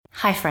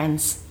Hi,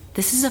 friends.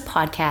 This is a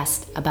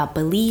podcast about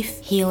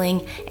belief,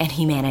 healing, and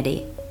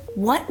humanity.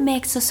 What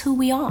makes us who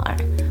we are?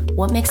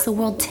 What makes the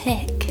world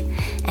tick?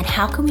 And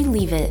how can we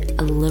leave it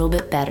a little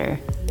bit better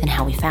than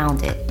how we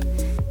found it?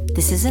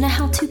 This isn't a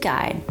how-to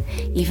guide,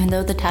 even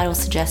though the title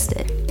suggests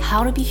it.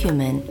 How to Be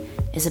Human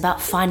is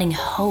about finding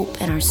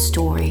hope in our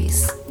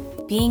stories,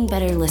 being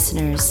better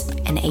listeners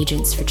and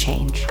agents for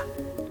change.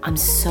 I'm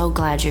so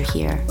glad you're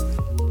here.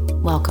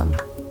 Welcome.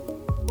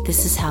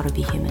 This is How to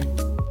Be Human.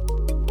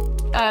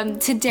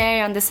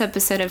 Today on this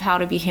episode of How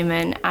to Be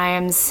Human, I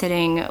am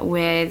sitting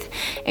with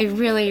a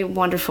really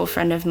wonderful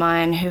friend of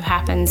mine who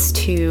happens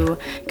to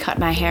cut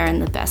my hair in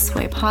the best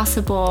way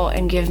possible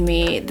and give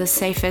me the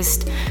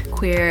safest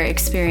queer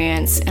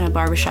experience in a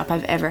barbershop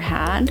I've ever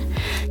had.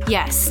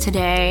 Yes,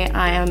 today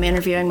I am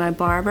interviewing my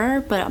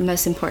barber, but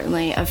most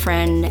importantly, a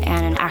friend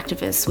and an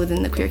activist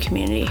within the queer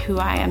community who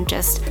I am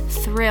just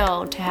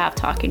thrilled to have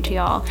talking to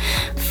y'all.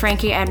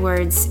 Frankie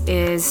Edwards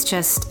is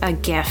just a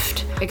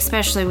gift,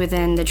 especially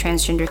within the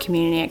transgender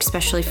community,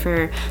 especially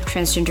for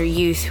transgender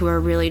youth who are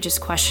really just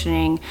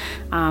questioning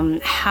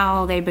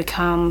how they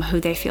become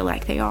who they feel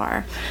like they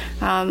are.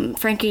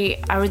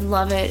 Frankie, I would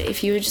love it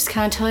if you would just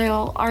kind of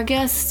tell our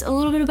guests a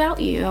little bit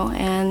about you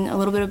and a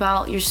little bit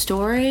about your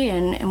story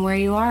and where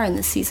you are in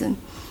this season.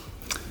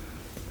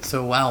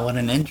 So, wow, what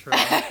an intro.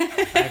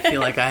 I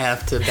feel like I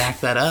have to back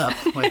that up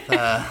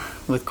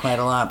with quite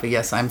a lot. But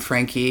yes, I'm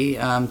Frankie.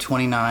 I'm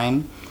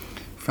 29,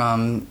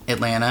 from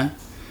Atlanta,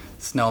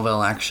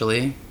 Snellville,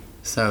 actually.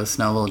 So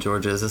Snellville,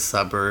 Georgia is a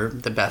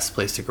suburb, the best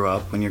place to grow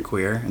up when you're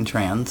queer and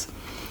trans.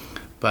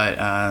 But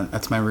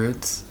that's my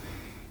roots.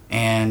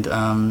 And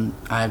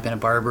I've been a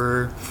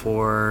barber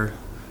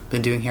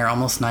been doing hair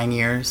almost 9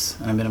 years.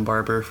 And I've been a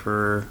barber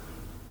for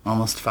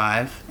almost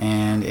 5.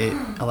 And it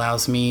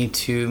allows me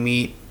to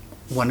meet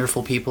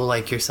wonderful people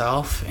like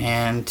yourself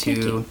and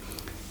to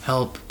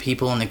help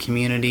people in the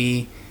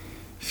community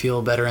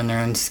feel better in their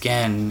own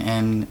skin.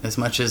 And as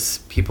much as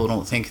people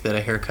don't think that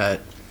a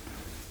haircut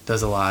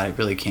does a lot, it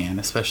really can,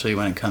 especially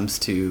when it comes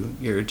to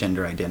your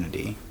gender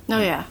identity. Oh,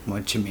 yeah.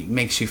 Which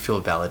makes you feel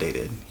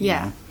validated.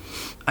 Yeah. Know?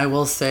 I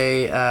will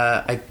say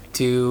I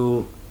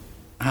do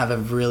have a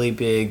really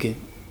big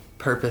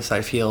purpose,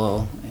 I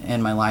feel,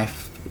 in my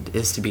life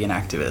is to be an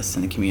activist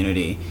in the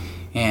community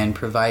and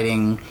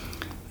providing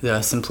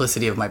the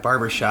simplicity of my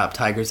barbershop,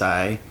 Tiger's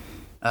Eye.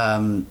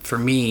 For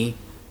me,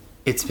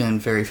 it's been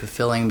very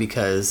fulfilling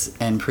because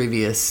in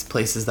previous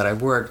places that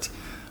I've worked,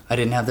 I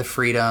didn't have the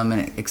freedom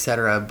and et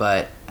cetera,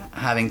 but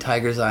having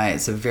Tiger's Eye,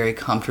 it's a very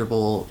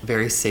comfortable,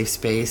 very safe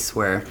space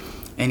where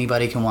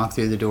anybody can walk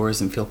through the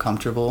doors and feel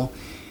comfortable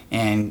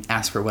and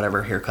ask for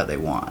whatever haircut they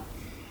want.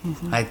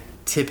 Mm-hmm. I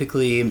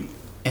typically,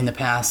 in the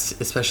past,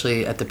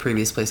 especially at the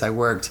previous place I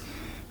worked,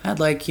 had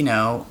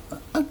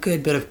a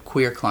good bit of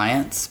queer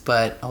clients,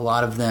 but a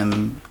lot of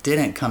them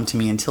didn't come to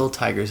me until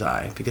Tiger's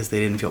Eye because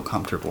they didn't feel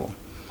comfortable.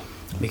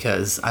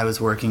 Because I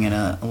was working in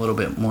a little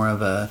bit more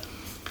of a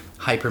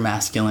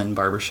hyper-masculine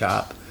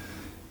barbershop,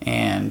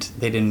 and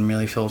they didn't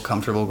really feel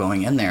comfortable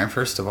going in there,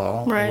 first of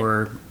all, right.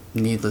 Or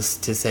needless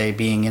to say,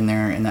 being in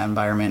there in that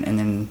environment and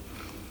then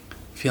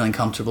feeling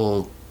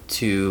comfortable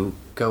to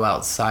go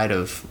outside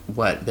of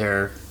what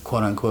their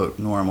quote-unquote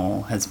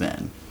normal has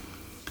been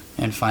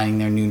and finding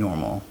their new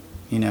normal,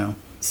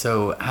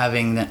 So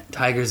having that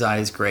Tiger's Eye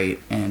is great,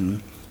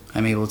 and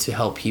I'm able to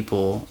help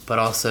people, but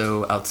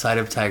also outside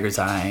of Tiger's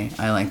Eye,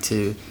 I like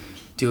to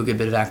do a good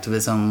bit of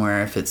activism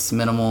where if it's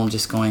minimal,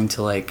 just going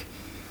to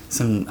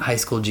some high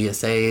school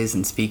GSAs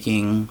and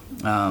speaking,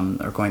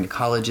 or going to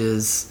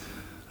colleges.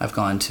 I've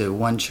gone to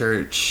one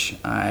church.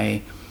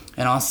 And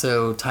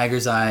also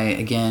Tiger's Eye,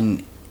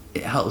 again,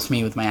 it helps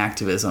me with my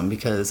activism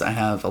because I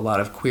have a lot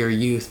of queer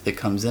youth that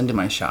comes into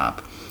my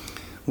shop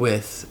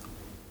with,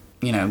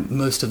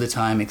 most of the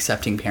time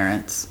accepting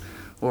parents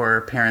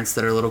or parents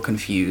that are a little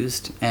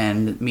confused,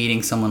 and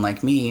meeting someone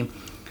like me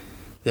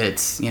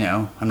that's,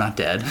 I'm not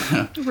dead.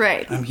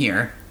 Right. I'm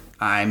here.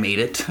 I made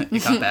it.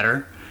 It got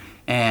better.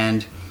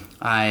 And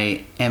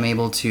I am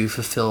able to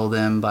fulfill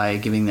them by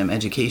giving them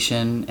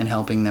education and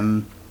helping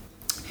them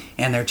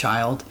and their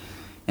child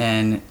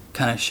and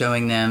kind of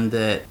showing them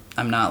that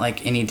I'm not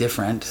any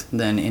different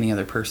than any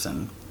other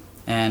person.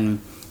 And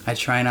I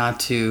try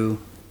not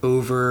to how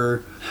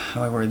do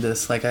I word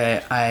this?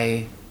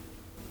 I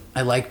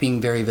like being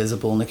very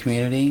visible in the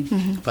community,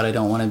 mm-hmm. but I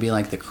don't want to be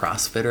the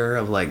CrossFitter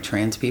of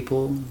trans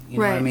people. You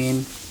know what I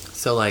mean?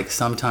 So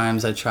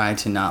sometimes I try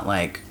to not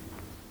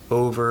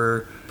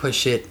over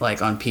push it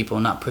on people,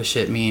 not push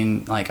it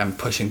mean I'm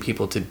pushing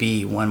people to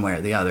be one way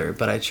or the other,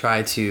 but I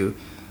try to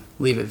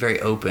leave it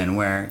very open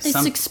where it's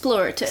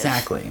explorative.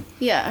 Exactly.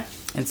 Yeah.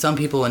 And some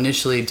people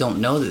initially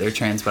don't know that they're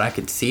trans, but I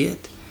could see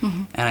it.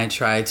 Mm-hmm. And I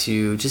try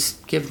to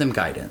just give them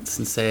guidance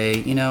and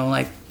say,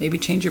 maybe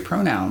change your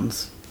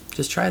pronouns.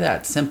 Just try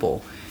that.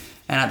 Simple.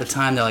 And at the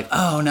time, they're like,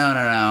 oh,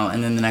 no.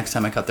 And then the next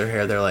time I cut their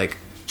hair, they're like,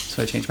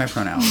 so I changed my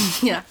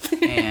pronouns. Yeah.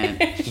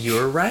 And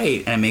you're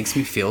right. And it makes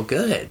me feel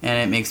good. And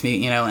it makes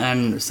me,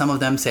 and some of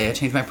them say, I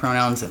changed my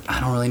pronouns and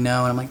I don't really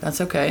know. And I'm like, that's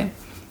okay.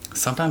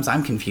 Sometimes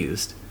I'm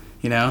confused,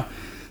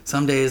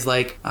 Some days,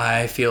 like,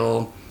 I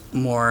feel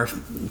more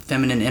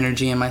feminine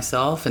energy in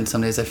myself, and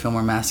some days I feel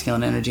more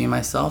masculine energy in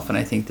myself, and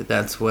I think that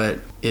that's what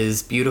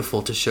is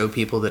beautiful, to show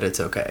people that it's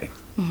okay,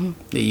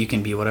 that you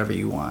can be whatever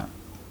you want,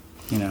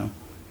 you know.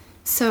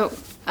 So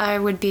I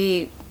would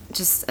be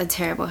just a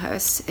terrible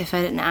host if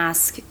I didn't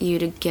ask you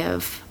to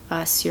give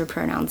us your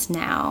pronouns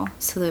now,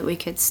 so that we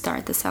could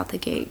start this out the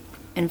gate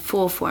in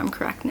full form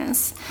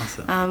correctness.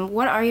 Awesome.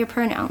 What are your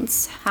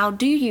pronouns? How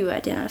do you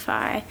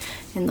identify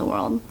in the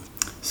world?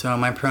 So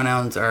my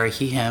pronouns are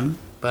he, him,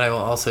 but I will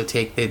also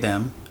take they,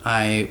 them.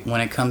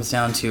 When it comes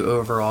down to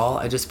overall,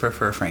 I just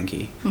prefer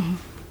Frankie.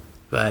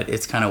 But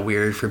it's kind of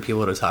weird for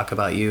people to talk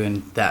about you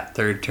in that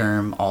third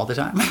term all the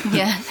time.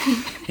 Yeah.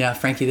 Yeah,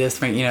 Frankie this,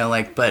 Frankie, you know,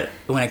 like, but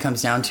when it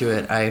comes down to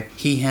it,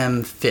 he,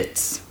 him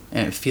fits,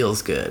 and it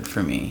feels good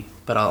for me.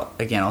 But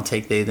I'll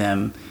take they,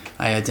 them.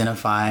 I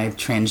identify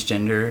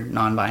transgender,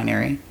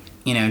 non-binary.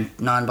 You know,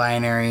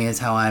 non-binary is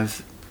how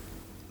I've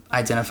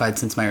identified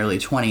since my early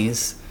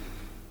 20s.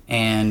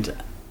 And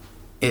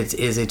it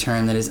is a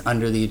term that is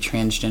under the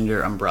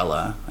transgender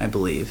umbrella, I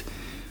believe.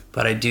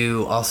 But I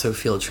do also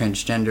feel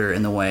transgender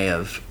in the way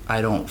of,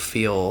 I don't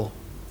feel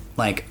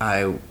like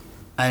I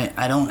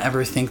don't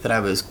ever think that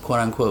I was,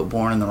 quote unquote,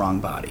 born in the wrong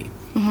body.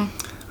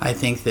 I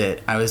think that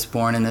I was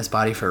born in this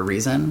body for a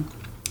reason.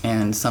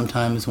 And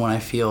sometimes when I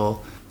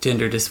feel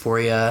gender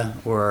dysphoria,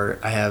 or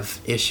I have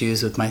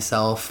issues with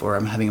myself, or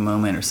I'm having a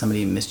moment, or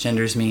somebody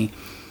misgenders me,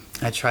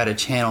 I try to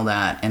channel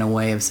that in a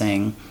way of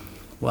saying,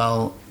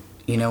 well,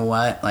 you know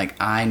what? Like,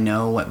 I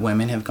know what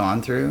women have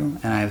gone through,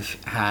 and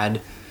I've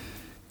had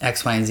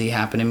X, Y, and Z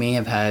happen to me.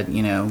 I've had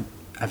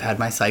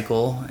my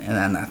cycle, and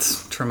then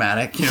that's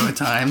traumatic, you know, at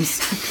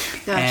times.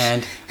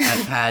 And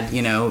I've had,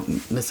 you know,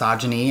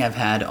 misogyny. I've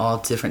had all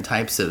different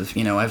types of,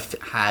 you know, I've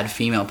had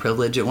female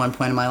privilege at one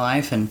point in my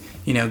life. And,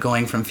 you know,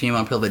 going from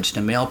female privilege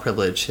to male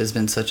privilege has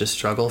been such a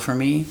struggle for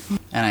me.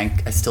 And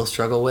I still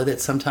struggle with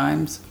it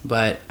sometimes.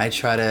 But I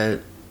try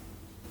to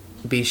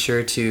be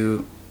sure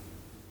to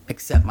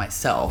accept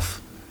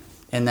myself.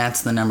 And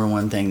that's the number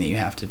one thing that you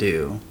have to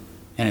do.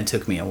 And it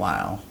took me a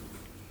while.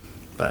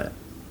 But...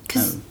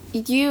 Because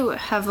you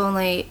have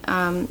only,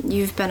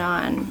 you've been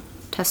on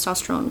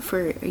testosterone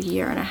for a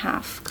year and a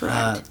half,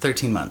 correct?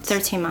 13 months.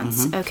 13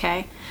 months,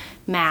 okay.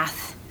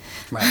 Math.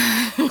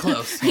 Right.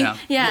 Close, yeah.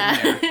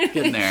 Yeah.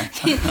 Getting there.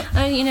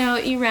 You know,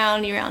 you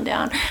round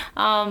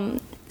down.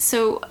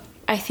 So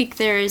I think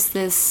there is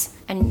this,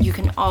 and you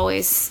can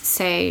always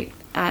say,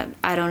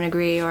 I don't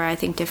agree or I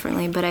think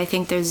differently, but I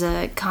think there's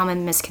a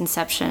common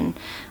misconception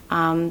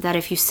that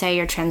if you say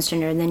you're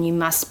transgender, then you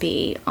must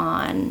be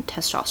on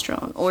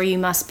testosterone, or you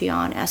must be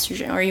on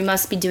estrogen, or you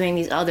must be doing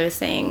these other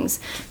things,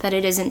 that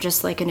it isn't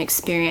just like an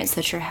experience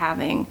that you're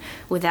having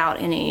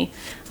without any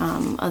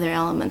other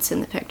elements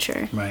in the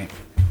picture. Right.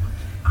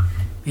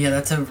 Yeah,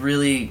 that's a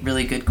really,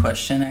 really good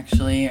question,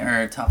 actually,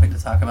 or a topic to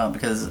talk about,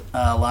 because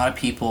a lot of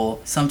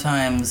people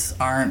sometimes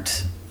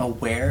aren't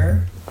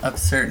aware of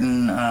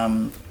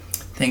certain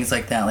things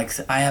like that. Like,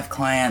 I have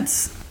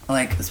clients,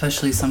 like,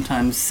 especially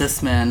sometimes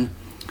cis men,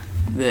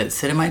 that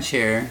sit in my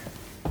chair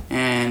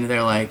and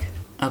they're like,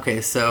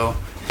 okay, so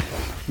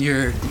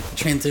you're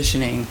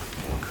transitioning,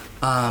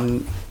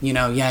 you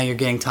know, yeah, you're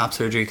getting top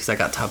surgery, because I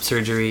got top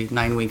surgery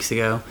 9 weeks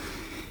ago.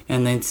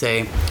 And they'd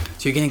say,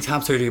 so you're getting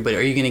top surgery, but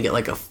are you going to get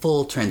like a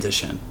full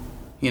transition,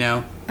 you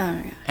know? Oh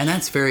my gosh. And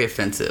that's very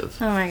offensive.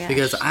 Oh my gosh.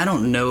 Because I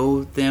don't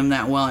know them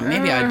that well, and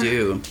maybe I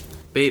do,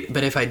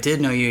 but if I did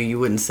know you, you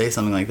wouldn't say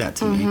something like that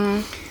to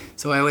me.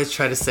 So I always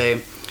try to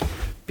say,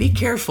 be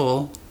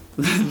careful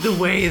the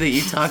way that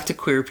you talk to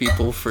queer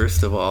people,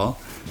 first of all,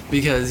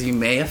 because you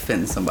may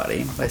offend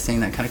somebody by saying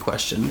that kind of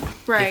question.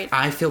 Right. If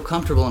I feel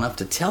comfortable enough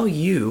to tell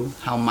you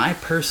how my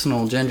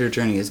personal gender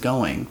journey is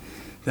going,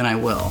 then I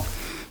will.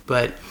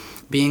 But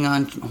being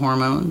on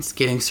hormones,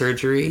 getting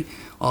surgery,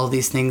 all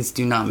these things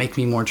do not make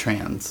me more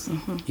trans.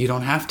 You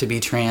don't have to be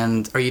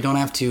trans, or you don't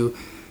have to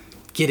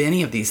get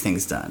any of these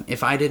things done.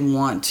 If I didn't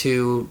want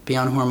to be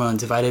on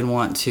hormones, if I didn't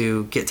want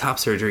to get top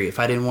surgery, if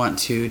I didn't want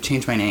to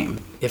change my name,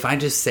 if I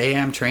just say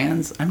I'm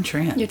trans, I'm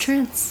trans. You're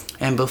trans.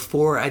 And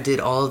before I did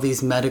all of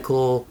these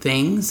medical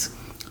things,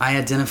 I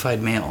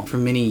identified male for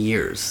many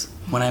years.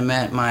 When I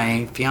met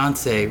my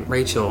fiance,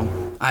 Rachel,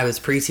 I was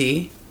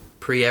pre-T,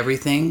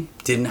 pre-everything,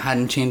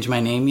 hadn't changed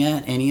my name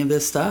yet, any of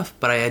this stuff,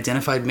 but I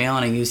identified male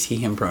and I used he,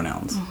 him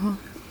pronouns.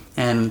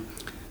 And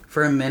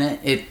for a minute,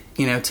 it,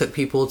 you know, took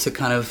people to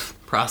kind of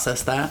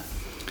process that.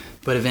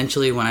 But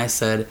eventually when I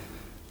said,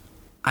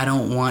 I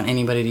don't want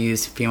anybody to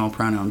use female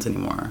pronouns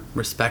anymore,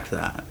 respect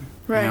that.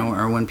 Right. You know,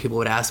 or when people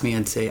would ask me,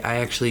 I'd say, I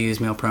actually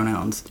use male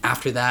pronouns.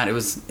 After that,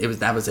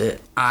 that was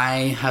it.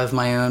 I have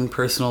my own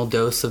personal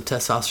dose of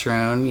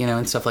testosterone, you know,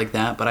 and stuff like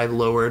that, but I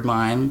lowered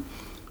mine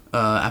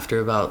after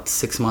about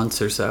 6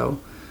 months or so,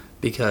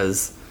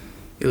 because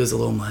it was a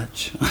little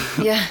much.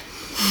 Yeah.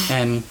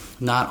 And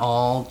not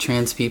all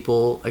trans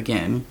people,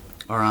 again,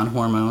 are on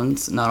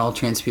hormones. Not all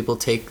trans people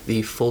take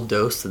the full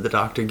dose that the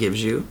doctor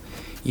gives you.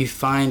 You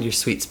find your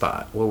sweet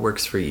spot, what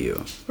works for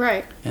you.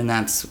 Right. And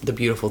that's the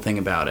beautiful thing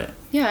about it.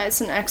 Yeah,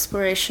 it's an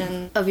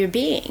exploration of your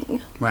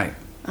being. Right.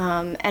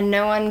 And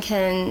no one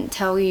can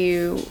tell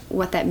you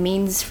what that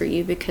means for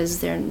you because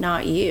they're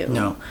not you.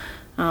 No.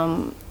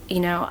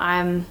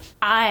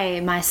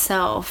 I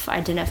myself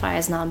identify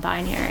as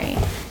non-binary,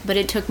 but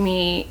it took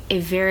me a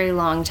very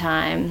long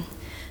time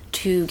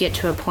to get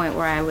to a point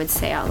where I would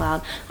say out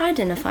loud, I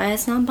identify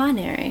as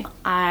non-binary.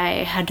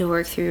 I had to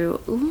work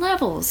through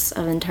levels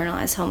of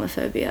internalized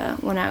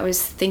homophobia when I was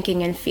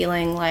thinking and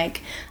feeling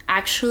like,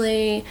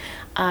 actually,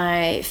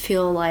 I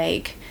feel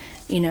like,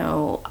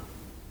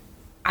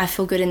 I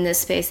feel good in this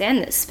space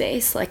and this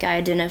space. Like, I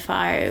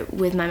identify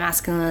with my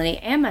masculinity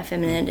and my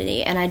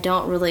femininity, and I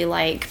don't really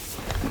like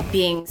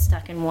being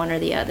stuck in one or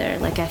the other.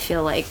 Like, I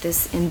feel like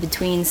this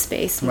in-between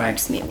space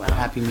marks me well.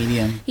 Happy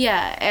medium.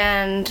 Yeah,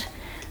 and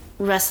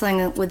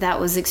wrestling with that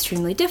was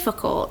extremely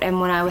difficult. And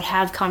when I would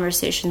have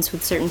conversations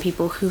with certain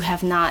people who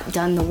have not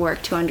done the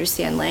work to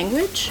understand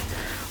language,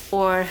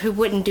 or who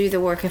wouldn't do the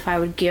work if I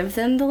would give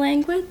them the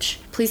language,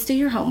 please do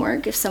your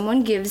homework. If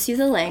someone gives you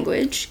the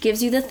language,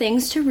 gives you the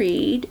things to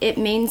read, it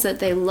means that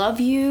they love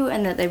you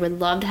and that they would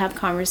love to have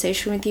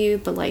conversation with you,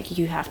 but like,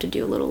 you have to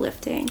do a little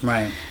lifting.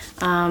 Right.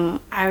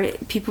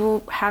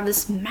 People have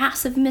this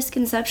massive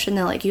misconception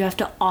that like, you have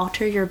to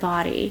alter your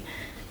body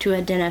to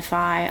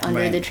identify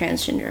under the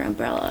transgender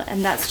umbrella,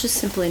 and that's just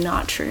simply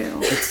not true.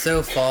 It's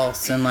so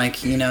false, and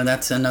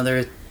that's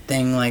another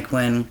thing. Like,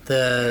 when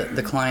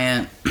the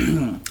client,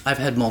 I've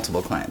had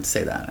multiple clients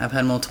say that. I've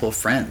had multiple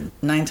friends.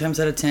 9 times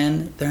out of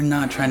 10, they're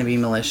not trying to be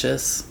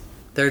malicious.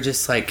 They're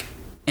just like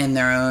in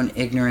their own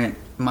ignorant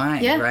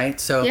mind, right?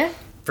 So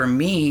for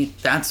me,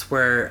 that's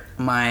where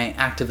my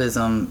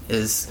activism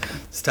is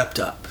stepped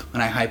up,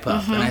 and I hype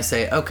up, and I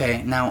say,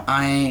 okay, now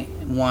I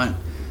want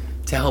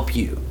to help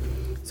you.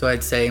 So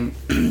I'd say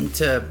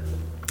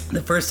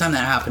the first time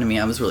that happened to me,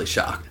 I was really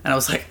shocked. And I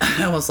was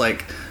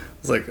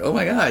like, oh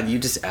my God, you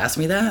just asked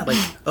me that? Like,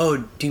 oh,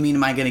 do you mean,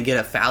 am I going to get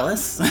a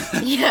phallus?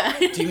 Yeah.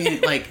 Do you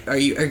mean, like, are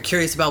you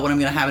curious about what I'm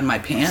going to have in my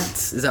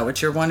pants? Is that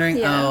what you're wondering?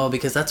 Yeah. Oh,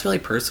 because that's really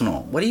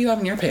personal. What do you have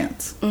in your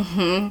pants?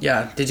 Mm-hmm.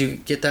 Yeah. Did you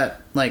get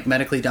that, like,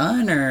 medically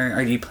done? Or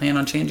are you planning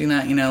on changing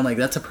that? Like,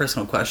 that's a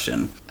personal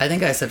question. I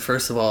think I said,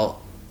 first of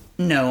all,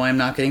 no, I'm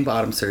not getting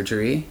bottom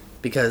surgery,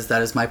 because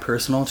that is my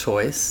personal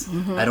choice.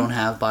 Mm-hmm. I don't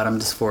have bottom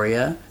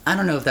dysphoria. I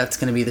don't know if that's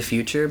going to be the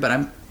future, but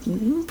I'm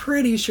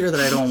pretty sure that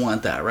I don't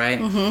want that, right?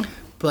 Mm-hmm.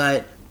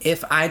 But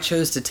if I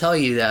chose to tell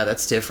you that,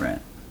 that's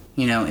different.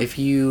 If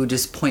you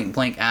just point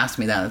blank ask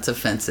me that, that's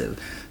offensive.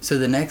 So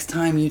the next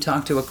time you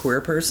talk to a queer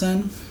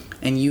person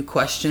and you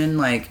question,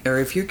 or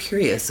if you're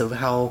curious of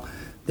how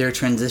their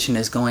transition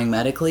is going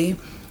medically,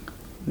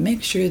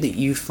 make sure that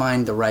you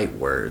find the right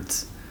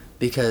words.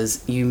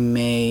 Because you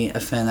may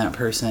offend that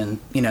person,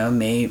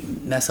 may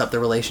mess up the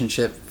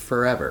relationship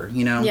forever,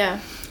 Yeah.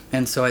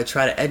 And so I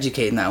try to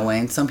educate in that way.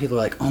 And some people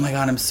are like, oh my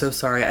God, I'm so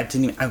sorry.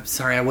 I'm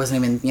sorry, I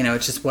wasn't even,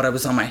 it's just what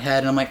was on my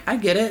head. And I'm like, I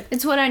get it.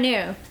 It's what I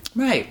knew.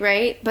 Right.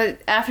 Right?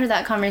 But after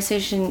that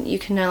conversation, you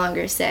can no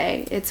longer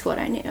say, it's what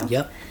I knew.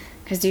 Yep.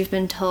 Because you've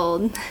been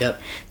told the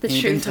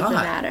truth of the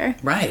matter.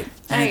 Right.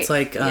 And it's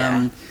like,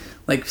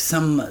 like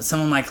some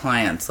of my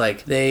clients,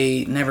 like,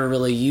 they never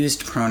really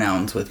used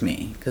pronouns with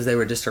me because they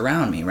were just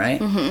around me,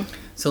 right? Mm-hmm.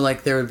 So,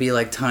 like, there would be,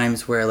 like,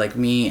 times where, like,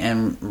 me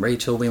and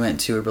Rachel, we went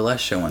to a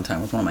burlesque show one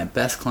time with one of my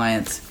best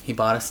clients. He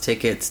bought us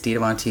tickets. Dita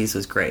Von Teese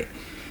was great.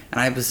 And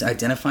I was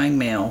identifying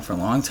male for a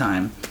long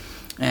time.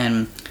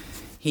 And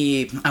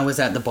I was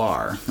at the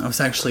bar. I was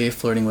actually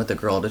flirting with a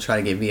girl to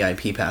try to get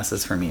VIP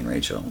passes for me and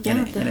Rachel. Yeah,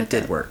 and it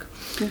did work.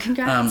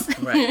 Congrats.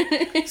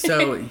 Right.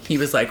 So he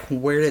was like,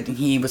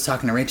 he was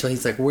talking to Rachel.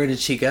 He's like, where did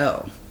she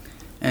go?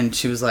 And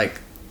she was like,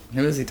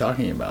 who is he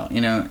talking about?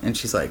 And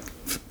she's like,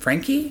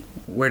 Frankie?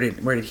 Where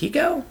did he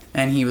go?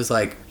 And he was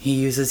like, he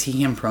uses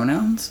he, him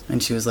pronouns?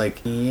 And she was like,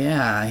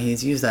 yeah,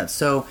 he's used that.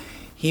 So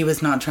he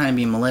was not trying to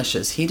be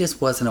malicious. He just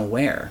wasn't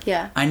aware.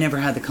 Yeah. I never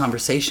had the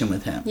conversation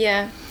with him.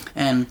 Yeah.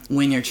 And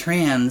when you're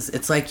trans,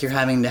 it's like you're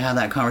having to have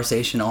that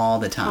conversation all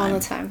the time. All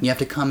the time. You have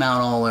to come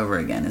out all over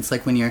again. It's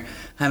like when you're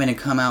having to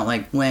come out,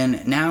 like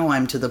when now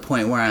I'm to the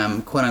point where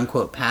I'm quote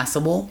unquote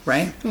passable,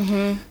 right?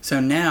 Mm-hmm. So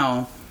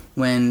now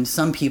when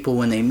some people,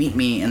 when they meet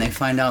me and they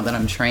find out that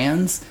I'm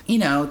trans, they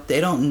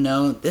don't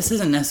know, this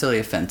isn't necessarily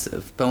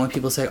offensive, but when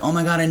people say, oh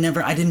my God, I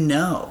didn't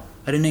know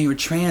you were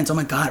trans. Oh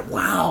my God,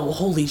 wow,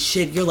 holy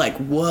shit. You're like,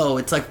 whoa,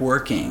 it's like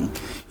working.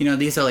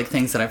 These are like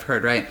things that I've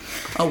heard, right?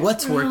 Oh,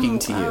 what's working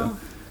to you?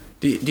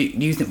 Do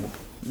you think,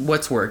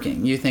 what's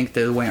working? You think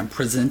the way I'm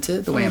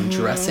presented, the way I'm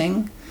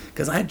dressing?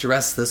 Because I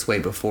dressed this way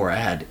before I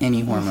had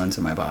any hormones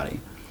in my body.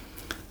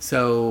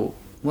 So,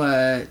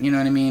 what, you know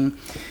what I mean?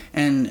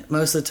 And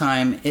most of the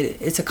time,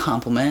 it's a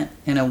compliment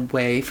in a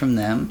way from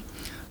them.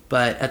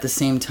 But at the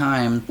same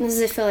time...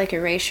 Does it feel like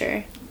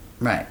erasure?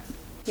 Right.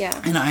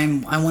 Yeah. And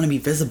I want to be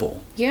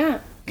visible. Yeah.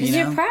 Because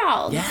you're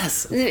proud.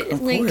 Yes, of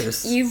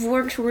course. You've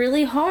worked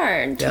really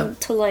hard to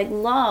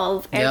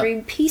love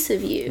every piece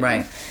of you.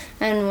 Right.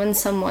 And when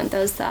someone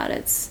does that,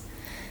 it's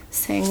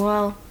saying,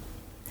 well,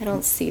 I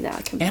don't see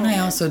that component. And I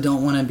also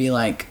don't want to be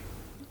like,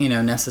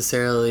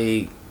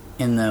 necessarily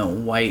in the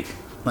white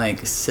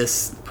like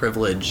cis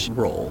privilege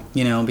role,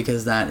 you know,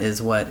 because that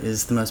is what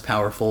is the most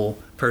powerful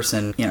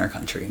person in our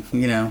country,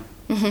 you know.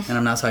 And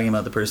I'm not talking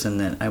about the person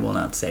that I will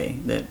not say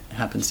that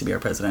happens to be our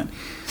president,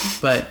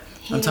 but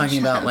I'm talking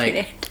about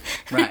like,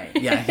 right,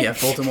 yeah,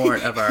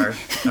 Voldemort of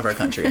our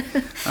country.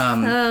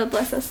 Oh,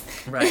 bless us.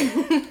 Right.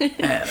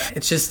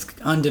 It's just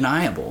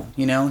undeniable,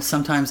 you know.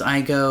 Sometimes I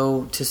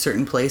go to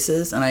certain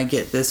places and I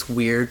get this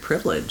weird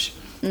privilege,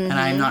 and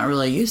I'm not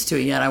really used to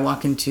it yet. I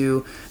walk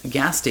into a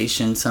gas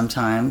station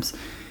sometimes,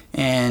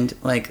 and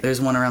like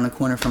there's one around the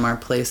corner from our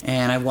place,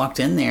 and I walked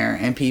in there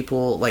and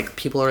people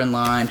are in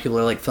line, people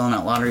are like filling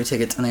out lottery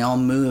tickets, and they all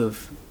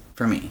move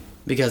for me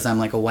because I'm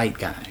like a white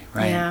guy,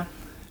 right? Yeah.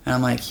 And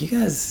I'm like, you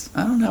guys,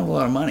 I don't have a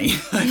lot of money.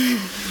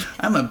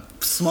 I'm a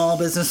small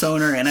business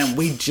owner, and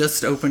we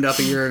just opened up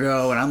a year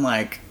ago, and I'm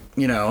like,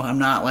 you know, I'm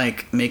not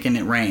like making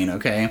it rain,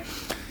 okay?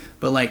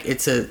 But like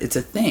it's a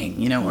thing,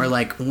 you know. Or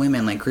like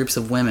women, like groups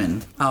of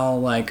women.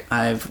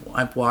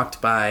 I've walked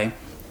by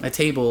a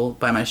table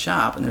by my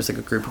shop, and there's like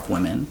a group of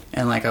women,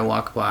 and like I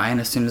walk by,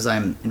 and as soon as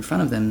I'm in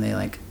front of them, they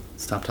like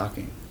stop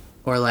talking.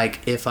 Or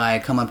like if I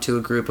come up to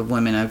a group of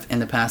women, I've in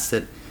the past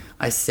that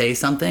I say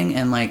something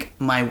and like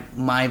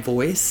my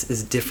voice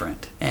is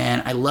different,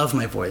 and I love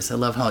my voice. I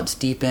love how it's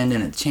deepened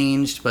and it's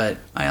changed, but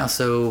I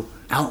also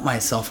out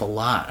myself a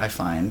lot, I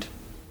find,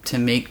 to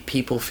make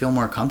people feel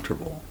more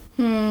comfortable.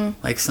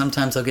 Like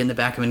sometimes I'll get in the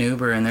back of an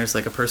Uber and there's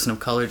like a person of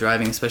color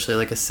driving, especially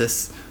like a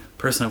cis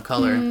person of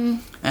color,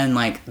 and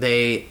like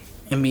they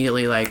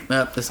immediately like,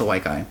 oh, this is a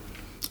white guy.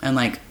 And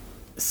like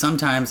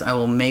sometimes I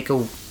will make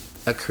a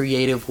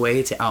creative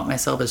way to out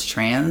myself as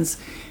trans,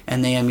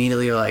 and they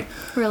immediately are like,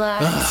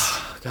 relax.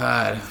 Oh,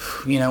 God,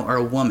 you know, or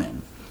a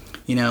woman,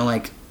 you know,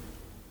 like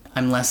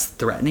I'm less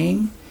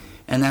threatening,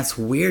 and that's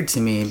weird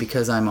to me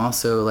because I'm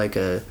also like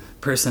a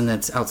person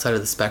that's outside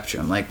of the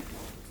spectrum. Like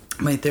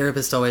my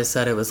therapist always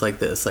said it was like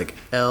this, like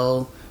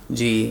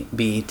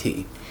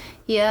LGBT.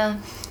 Yeah.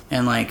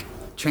 And like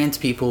trans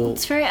people,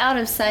 it's very out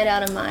of sight,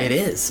 out of mind. It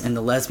is. And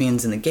the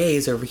lesbians and the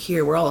gays over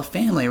here, we're all a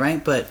family,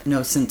 right? But you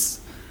know, since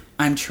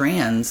I'm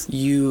trans,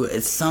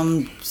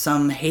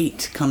 some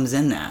hate comes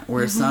in that,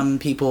 where some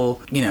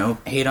people, you know,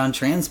 hate on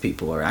trans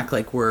people or act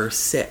like we're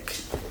sick,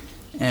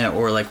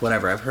 or like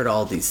whatever. I've heard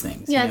all these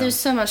things. Yeah, you know? There's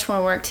so much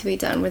more work to be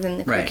done within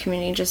the queer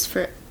community just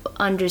for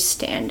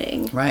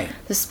understanding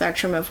the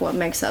spectrum of what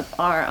makes up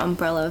our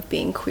umbrella of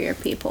being queer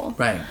people.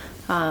 Right.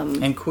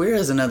 And queer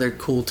is another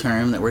cool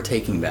term that we're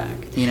taking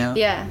back, you know?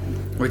 Yeah.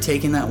 We're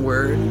taking that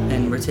word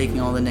and we're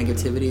taking all the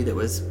negativity that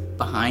was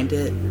behind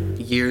it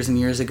years and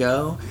years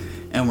ago,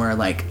 and we're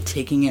like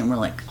taking it and we're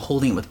like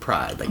holding it with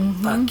pride. Like,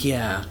 fuck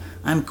yeah,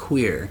 I'm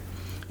queer.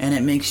 And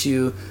it makes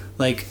you,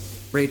 like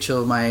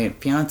Rachel, my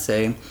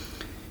fiance,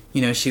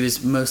 you know, she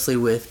was mostly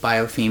with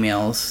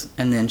biofemales,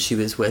 and then she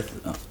was with,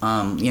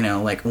 you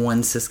know, like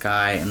one cis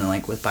guy, and then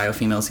like with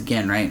biofemales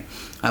again, right?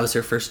 I was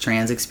her first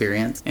trans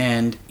experience.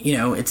 And, you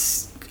know,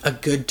 it's a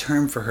good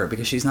term for her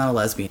because she's not a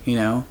lesbian, you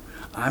know?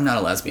 I'm not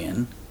a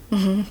lesbian.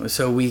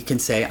 So we can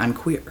say I'm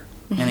queer.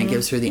 And it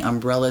gives her the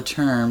umbrella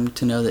term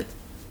to know that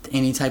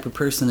any type of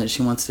person that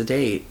she wants to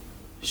date,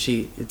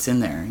 it's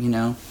in there, you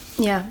know?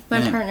 Yeah,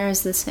 my partner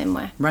is the same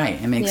way.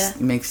 Right. It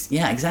makes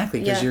exactly,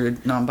 because you're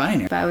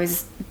non-binary. I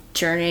was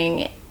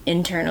journeying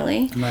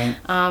internally, right,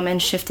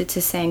 and shifted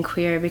to saying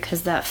queer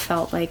because that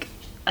felt like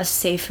a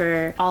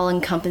safer,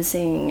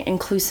 all-encompassing,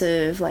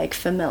 inclusive, like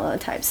familia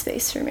type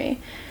space for me.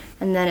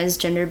 And then as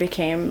gender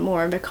became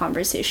more of a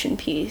conversation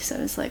piece, I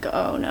was like,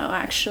 oh no,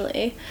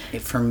 actually.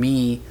 For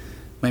me,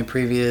 my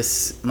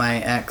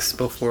ex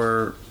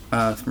before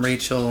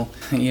Rachel,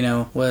 you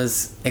know,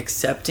 was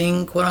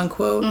accepting, quote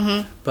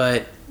unquote,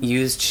 but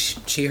used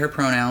she, her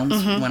pronouns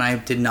when I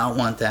did not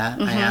want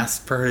that. I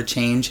asked for her to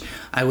change.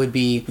 I would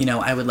be, you know,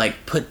 I would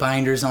like put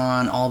binders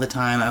on all the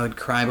time. I would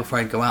cry before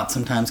I'd go out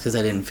sometimes because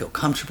I didn't feel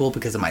comfortable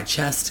because of my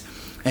chest.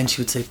 And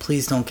she would say,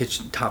 please don't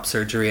get top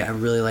surgery. I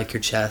really like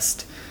your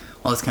chest.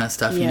 All this kind of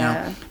stuff, you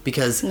know,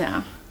 because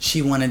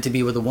she wanted to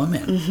be with a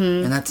woman,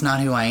 and that's not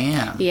who I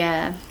am.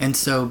 Yeah. And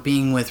so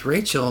being with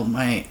Rachel,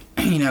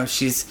 you know,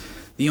 she's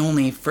the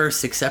only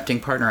first accepting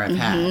partner I've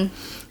had.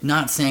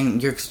 Not saying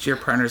your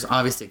partner's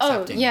obviously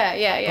accepting. Oh,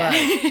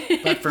 yeah.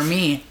 But for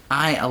me,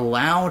 I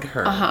allowed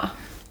her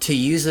to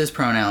use those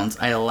pronouns.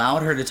 I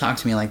allowed her to talk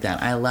to me like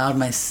that. I allowed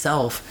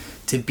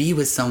myself to be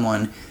with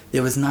someone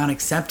that was not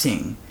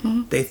accepting.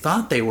 They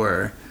thought they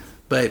were,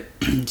 but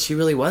she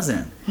really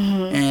wasn't.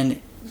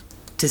 And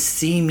to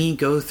see me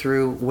go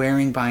through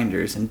wearing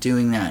binders and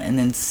doing that, and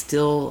then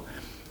still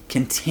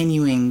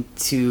continuing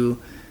to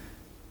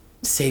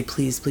say,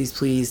 please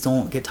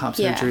don't get top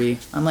surgery.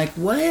 I'm like,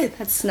 what?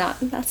 That's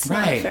not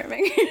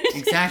affirming.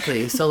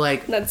 Exactly. So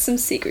like, that's some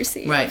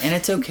secrecy. Right. And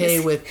it's okay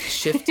with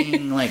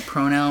shifting like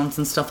pronouns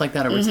and stuff like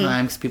that over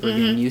time because people are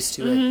getting used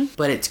to it.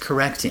 But it's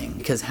correcting,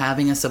 because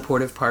having a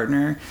supportive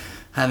partner,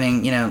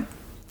 having, you know,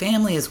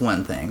 family is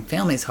one thing.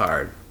 Family's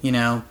hard, you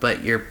know,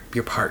 but your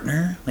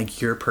partner,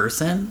 like your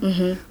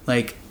person,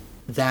 like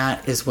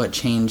that is what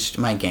changed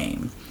my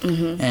game.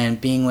 And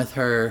being with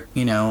her,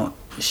 you know,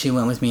 she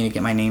went with me to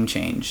get my name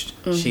changed.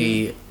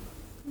 She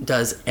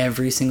does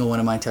every single one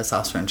of my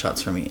testosterone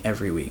shots for me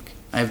every week.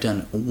 I've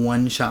done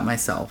one shot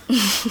myself.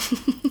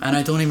 And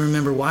I don't even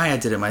remember why I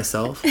did it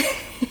myself.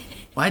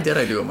 Why did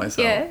I do it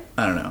myself? Yeah.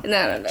 I don't know.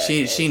 No.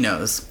 She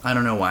knows. I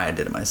don't know why I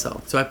did it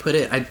myself. So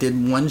I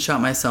did one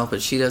shot myself,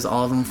 but she does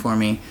all of them for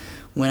me.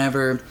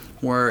 Whenever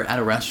we're at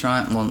a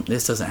restaurant, well,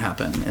 this doesn't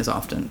happen as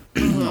often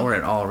or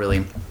at all,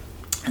 really.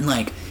 And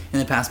like in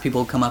the past,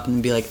 people would come up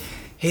and be like,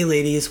 "Hey,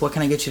 ladies, what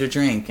can I get you to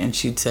drink?" And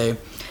she'd say,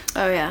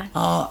 "Oh yeah,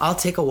 I'll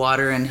take a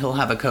water and he'll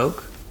have a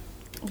Coke."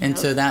 Yep. And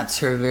so that's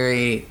her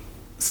very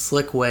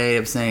slick way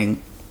of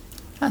saying,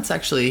 that's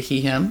actually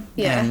he, him,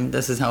 and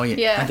this is how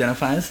he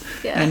identifies.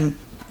 Yeah. And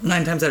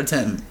 9 times out of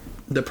 10,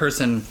 the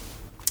person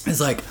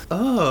is like,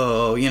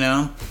 oh, you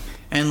know,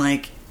 and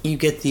like you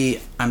get the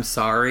 "I'm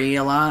sorry"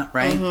 a lot,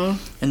 right?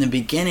 In the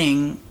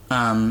beginning,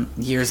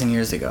 years and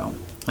years ago,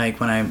 like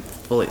when I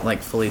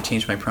fully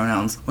changed my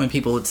pronouns, when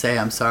people would say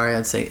 "I'm sorry,"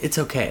 I'd say "It's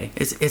okay.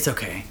 It's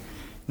okay."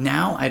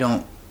 Now I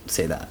don't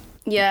say that.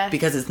 Yeah.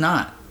 Because it's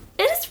not.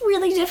 It's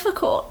really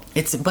difficult.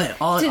 To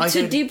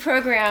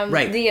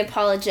deprogram the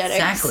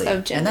apologetics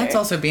of gender. And that's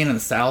also being in the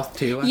South,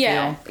 too, I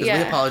feel. Because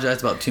we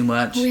apologize about too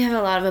much. We have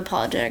a lot of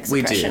apologetic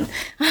suppression.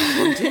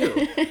 We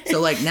do.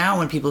 So, like, now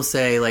when people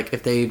say, like,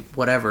 if they,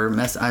 whatever,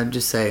 I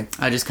just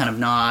kind of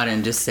nod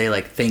and just say,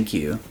 like, thank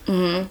you.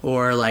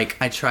 Or, like,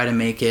 I try to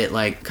make it,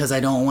 like, because I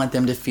don't want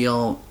them to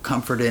feel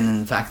comforted in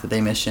the fact that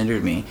they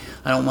misgendered me.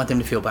 I don't want them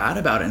to feel bad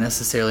about it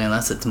necessarily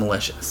unless it's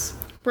malicious.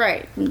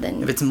 Right.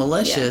 Then, if it's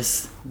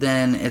malicious,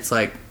 then it's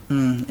like,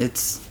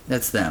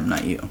 that's them,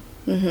 not you.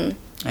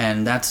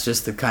 And that's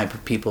just the type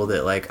of people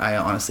that, like, I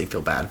honestly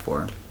feel bad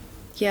for.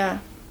 Yeah.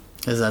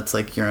 Because that's,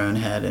 like, your own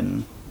head,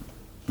 and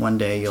one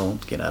day you'll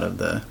get out of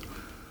the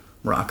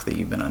rock that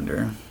you've been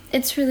under.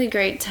 It's really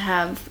great to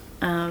have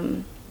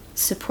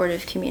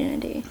supportive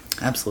community.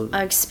 Absolutely.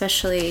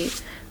 Especially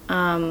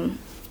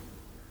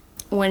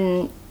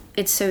when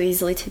it's so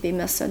easily to be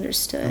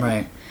misunderstood.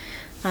 Right.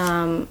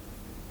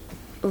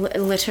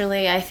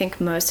 Literally, I think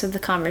most of the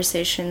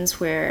conversations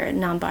where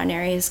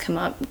non-binary has come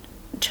up,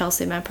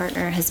 Chelsea, my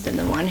partner, has been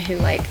the one who,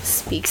 like,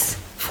 speaks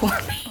for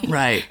me.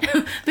 Right.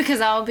 Because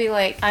I'll be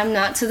like, I'm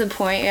not to the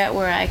point yet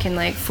where I can,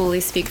 like, fully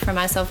speak for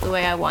myself the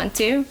way I want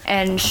to,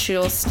 and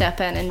she'll step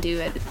in and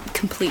do it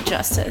complete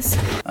justice.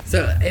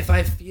 So if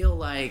I feel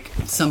like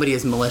somebody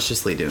is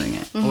maliciously doing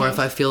it, or if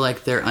I feel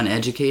like they're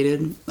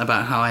uneducated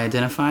about how I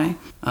identify,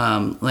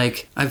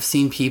 like, I've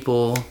seen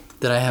people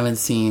that I haven't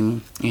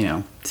seen, you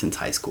know, since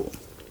high school.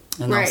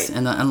 And,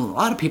 and a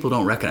lot of people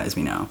don't recognize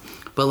me now.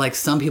 But, like,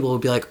 some people will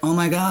be like, "Oh,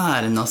 my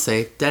God," and they'll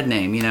say dead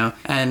name, you know?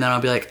 And then I'll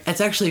be like,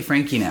 "It's actually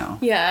Frankie now."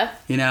 Yeah.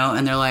 You know?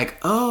 And they're like,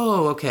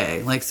 "Oh,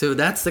 okay." Like, so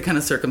that's the kind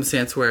of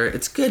circumstance where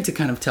it's good to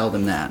kind of tell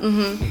them that.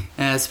 And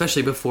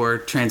especially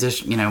before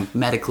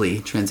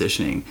medically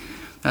transitioning.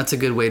 That's a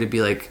good way to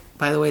be like,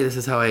 by the way, this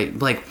is how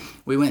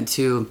we went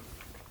to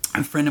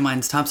a friend of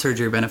mine's top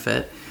surgery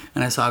benefit,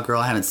 and I saw a girl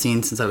I haven't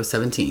seen since I was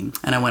 17.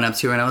 And I went up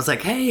to her and I was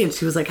like, "Hey," and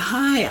she was like,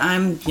 "Hi,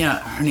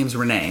 her name's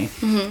Renee."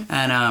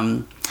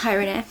 And, hi,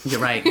 Renee. You're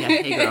right. Yeah.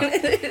 Hey, girl.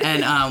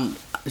 And,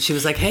 she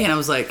was like, "Hey," and I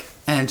was like,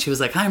 and she was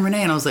like, "Hi, I'm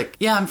Renee." And I was like,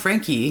 "Yeah, I'm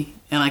Frankie."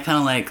 And I kind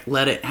of, like,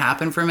 let it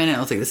happen for a minute. I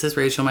was like, "This is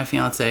Rachel, my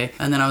fiance."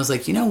 And then I was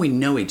like, we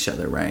know each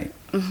other, right?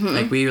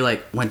 Like, we,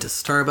 like, went to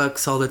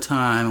Starbucks all the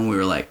time, and we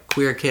were, like,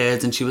 queer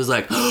kids. And she was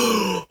like,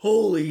 "Oh,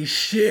 holy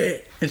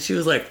shit." And she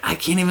was like, "I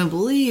can't even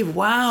believe,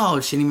 wow."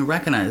 She didn't even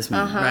recognize me,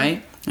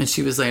 right? And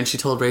she was like, and she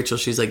told Rachel,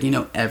 she's like,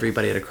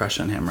 everybody had a crush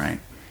on him, right?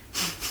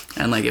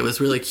 And, like, it was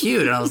really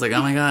cute. And I was like,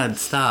 "Oh my God,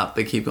 stop,"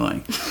 but keep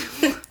going.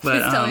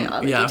 But, tell me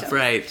all the details.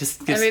 Right.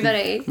 Just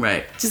everybody.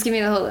 Right. Just give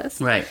me the whole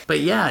list. Right. But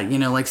yeah,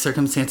 like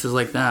circumstances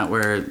like that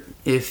where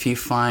if you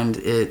find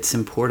it's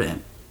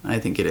important, I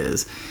think it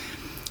is.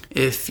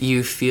 If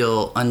you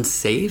feel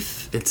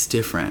unsafe, it's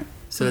different.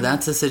 So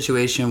that's a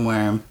situation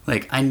where,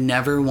 like, I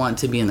never want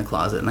to be in the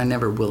closet, and I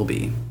never will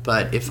be.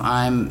 But if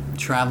I'm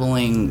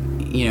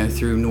traveling,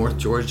 through North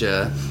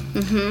Georgia,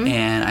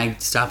 and I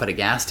stop at a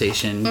gas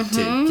station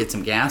to get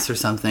some gas or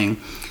something,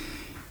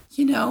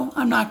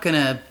 I'm not going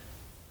to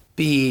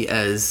be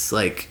as,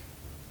 like,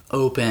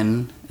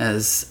 open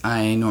as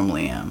I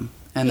normally am.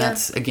 And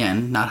that's,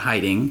 again, not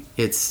hiding.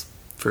 It's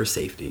for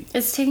safety.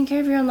 It's taking care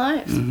of your own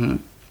life.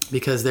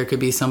 Because there could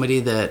be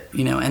somebody that,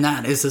 and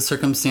that is a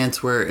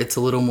circumstance where it's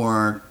a little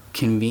more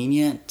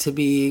convenient to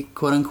be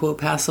quote-unquote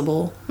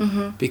passable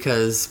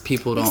because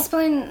people don't...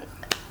 Explain...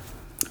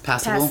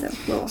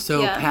 Passable?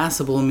 So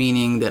passable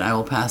meaning that I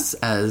will pass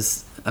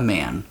as a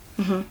man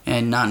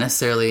and not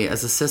necessarily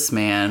as a cis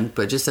man,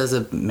 but just as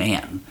a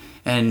man.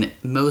 And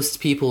most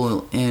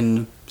people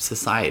in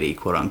society,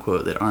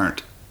 quote-unquote, that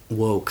aren't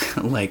woke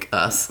like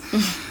us,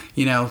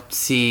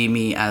 see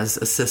me as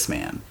a cis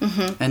man.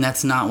 And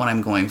that's not what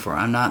I'm going for.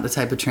 I'm not the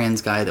type of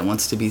trans guy that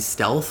wants to be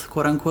stealth,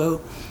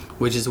 quote-unquote,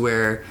 which is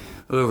where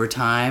over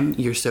time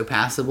you're so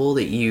passable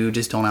that you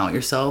just don't out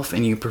yourself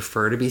and you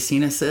prefer to be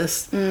seen as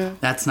cis.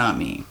 That's not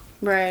me.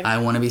 Right. I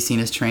want to be seen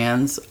as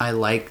trans. I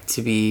like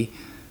to be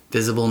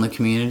visible in the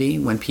community.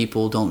 When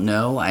people don't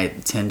know, I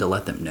tend to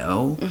let them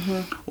know.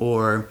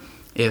 Or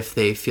if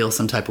they feel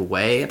some type of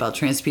way about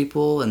trans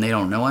people and they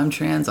don't know I'm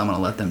trans, I'm going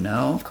to let them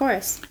know. Of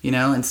course. You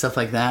know, and stuff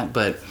like that.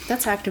 But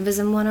that's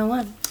activism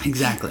 101.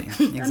 Exactly.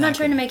 I'm not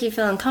trying to make you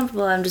feel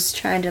uncomfortable. I'm just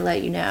trying to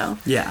let you know.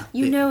 Yeah.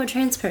 You know a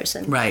trans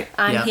person. Right.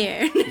 I'm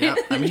here. Yep,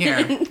 I'm here.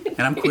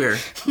 And I'm queer.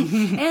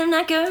 And I'm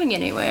not going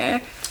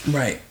anywhere.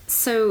 Right.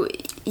 So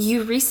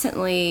you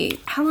recently,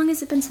 how long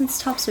has it been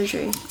since top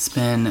surgery? It's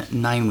been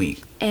 9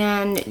 weeks.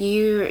 And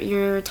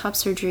your top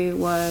surgery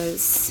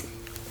was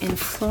in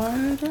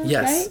Florida,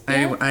 yes,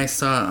 right? Yeah. I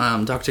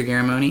saw Dr.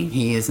 Garamoni.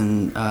 He is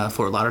in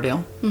Fort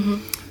Lauderdale. Mm-hmm.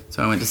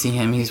 So I went to see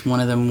him. He's one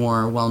of the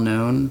more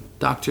well-known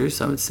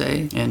doctors, I would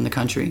say, in the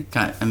country.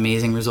 Got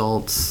amazing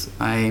results.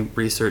 I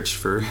researched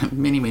for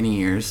many, many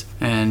years,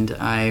 and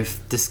I've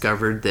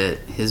discovered that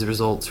his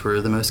results were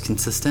the most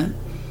consistent.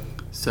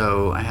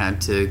 So I had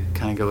to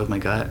kind of go with my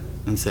gut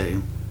and say,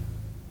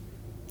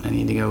 I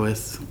need to go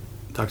with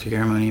Dr.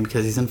 Garamoni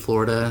because he's in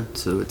Florida,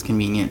 so it's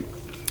convenient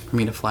for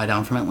me to fly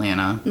down from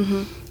Atlanta.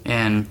 Mm-hmm.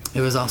 And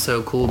it was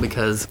also cool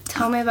because...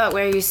 Tell me about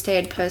where you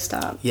stayed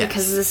post-op. Yes.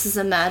 Because this is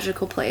a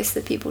magical place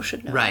that people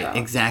should know Right, about.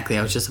 Exactly.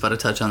 I was just about to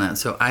touch on that.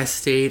 So I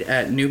stayed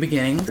at New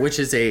Beginning, which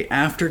is a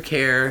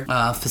aftercare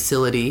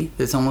facility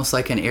that's almost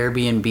like an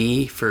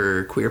Airbnb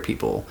for queer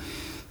people.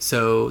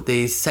 So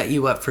they set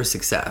you up for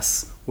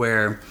success,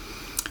 where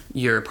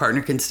your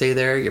partner can stay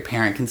there, your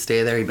parent can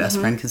stay there, your best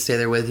friend can stay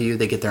there with you.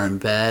 They get their own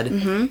bed.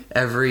 Mm-hmm.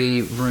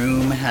 Every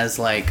room has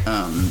like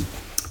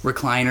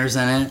recliners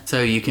in it,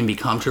 so you can be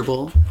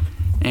comfortable.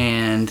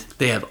 And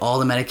they have all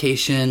the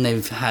medication.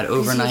 They've had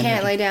overnight. You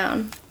can't lay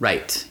down.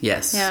 Right.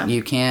 Yes. Yeah.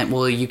 You can't.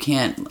 Well, you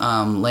can't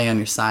lay on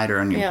your side or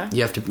on your. Yeah.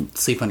 You have to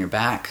sleep on your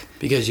back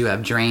because you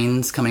have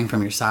drains coming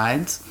from your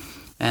sides,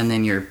 and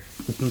then you're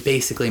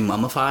basically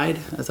mummified,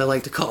 as I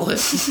like to call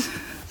it,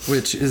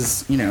 which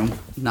is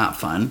not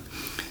fun.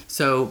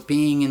 So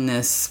being in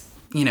this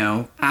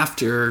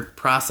after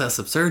process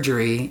of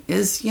surgery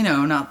is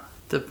not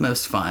the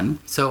most fun.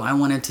 So I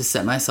wanted to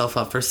set myself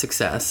up for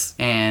success,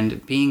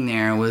 and being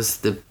there was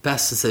the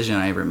best decision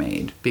I ever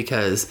made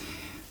because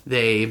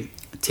they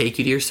take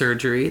you to your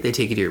surgery, they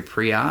take you to your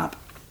pre-op.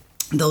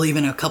 They'll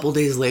even a couple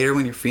days later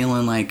when you're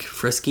feeling like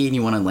frisky and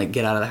you want to like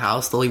get out of the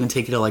house, they'll even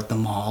take you to like the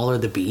mall or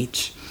the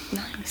beach.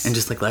 Nice. And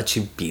just like let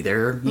you be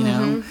there, you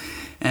know?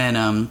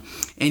 And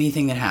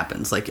anything that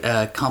happens, like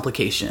a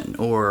complication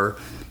or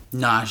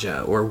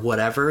nausea or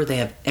whatever, they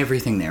have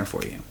everything there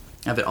for you.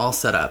 Have it all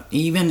set up.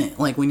 Even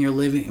like when you're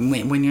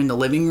when you're in the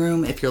living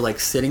room, if you're like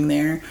sitting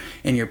there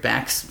and your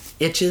back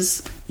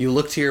itches, you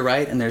look to your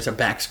right and there's a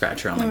back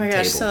scratcher on the table. Oh my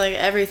gosh! So like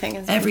everything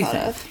is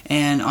everything.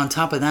 And on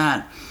top of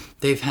that,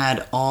 they've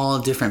had all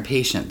different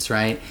patients,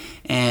 right?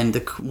 And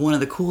one of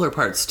the cooler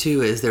parts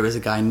too is there was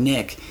a guy,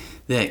 Nick,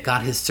 that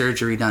got his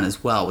surgery done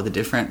as well with a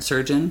different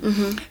surgeon.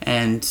 Mm-hmm.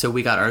 And so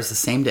we got ours the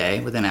same day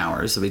within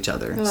hours of each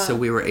other. Wow. So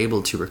we were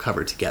able to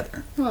recover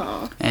together.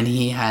 Aww. And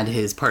he had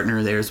his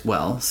partner there as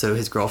well. So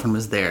his girlfriend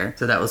was there.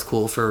 So that was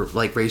cool for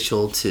like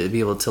Rachel to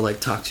be able to like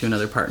talk to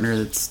another partner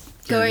that's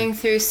going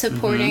through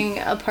supporting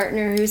a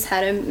partner who's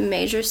had a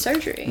major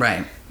surgery.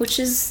 Right. Which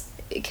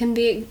it can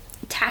be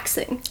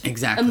taxing.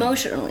 Exactly.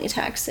 Emotionally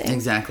taxing.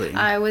 Exactly.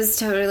 I was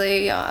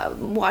totally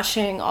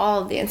watching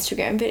all of the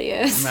Instagram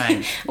videos.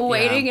 Right.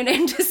 Waiting in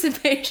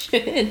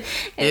anticipation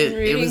and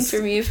rooting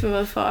for you from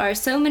afar.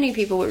 So many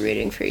people were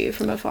rooting for you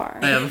from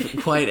afar. I have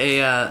quite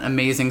a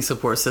amazing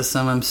support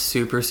system. I'm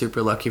super,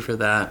 super lucky for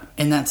that.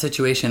 In that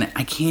situation,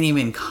 I can't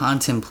even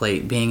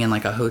contemplate being in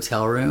like a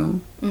hotel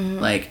room,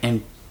 like,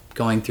 and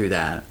going through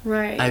that.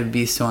 Right. I would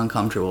be so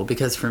uncomfortable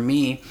because for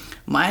me,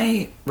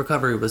 my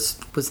recovery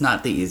was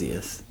not the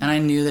easiest. And I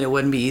knew that it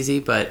wouldn't be easy,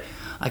 but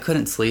I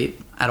couldn't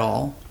sleep at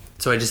all.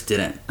 So I just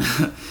didn't.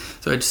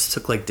 So I just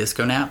took like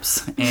disco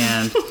naps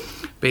and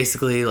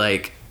basically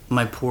like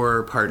my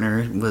poor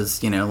partner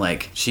was,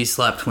 like she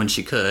slept when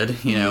she could,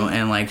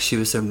 and like she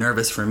was so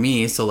nervous for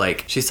me. So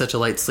like she's such a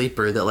light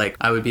sleeper that like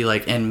I would be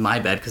like in my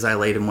bed because I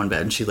laid in one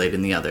bed and she laid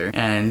in the other.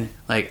 And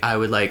like I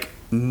would like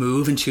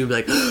move and she would be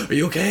like, are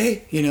you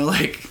okay?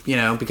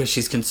 Because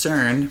she's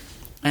concerned.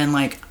 And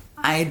like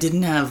I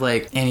didn't have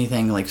like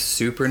anything like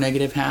super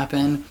negative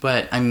happen,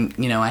 but I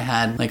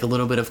had like a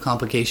little bit of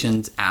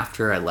complications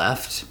after I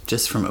left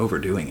just from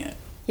overdoing it.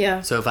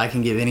 Yeah. So if I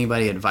can give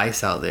anybody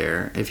advice out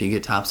there, if you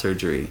get top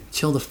surgery,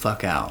 chill the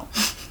fuck out.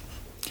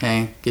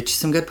 Okay? Get you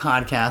some good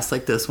podcasts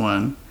like this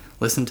one.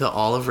 Listen to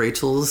all of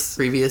Rachel's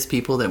previous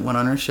people that went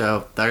on her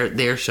show,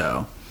 their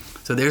show.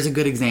 So there's a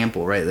good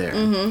example right there.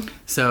 Mm-hmm.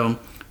 So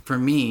for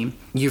me,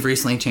 you've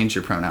recently changed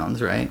your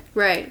pronouns, right?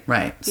 Right.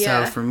 Right.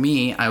 Yeah. So for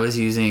me, I was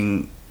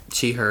using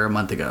she, her a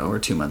month ago or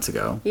 2 months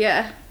ago.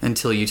 Yeah.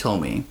 Until you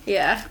told me.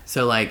 Yeah.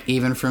 So like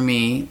even for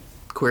me,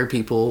 queer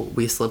people,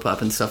 we slip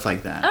up and stuff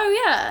like that.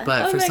 Oh yeah.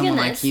 But for someone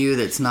like you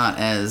that's not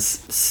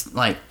as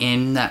like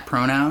in that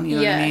pronoun, you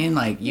know what I mean?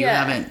 Like you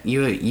haven't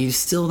you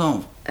still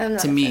don't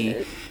to me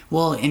offended.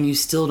 Well, and you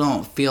still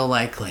don't feel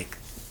like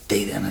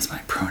they them as my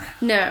pronoun.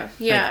 No,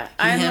 yeah.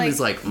 Like, him is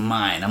like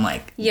mine. I'm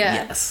like,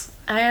 yes.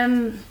 I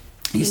am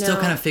You're still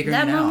kind of figuring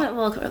it out. That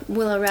moment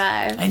will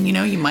arrive. And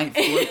you might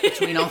flip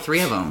between all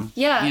three of them.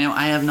 Yeah.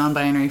 I have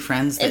non-binary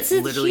friends that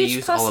literally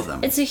use all of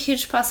them. It's a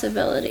huge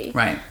possibility.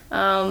 Right.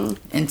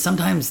 And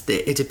sometimes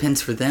it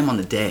depends for them on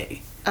the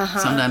day.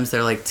 Sometimes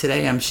they're like,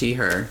 today I'm she,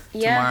 her.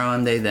 Yeah. Tomorrow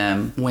I'm they,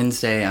 them.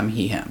 Wednesday I'm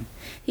he, him.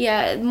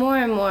 Yeah, more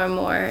and more and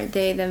more,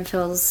 they, them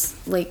feels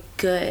like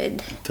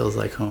good. Feels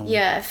like home.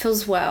 Yeah, it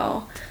feels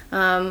well.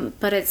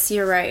 But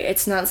you're right,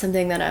 it's not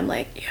something that I'm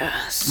like,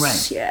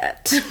 yes,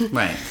 yet.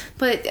 Right.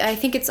 But I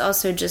think it's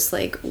also just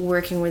like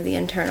working with the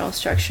internal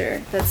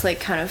structure that's like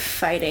kind of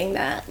fighting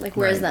that. Like,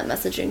 where's that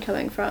messaging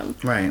coming from?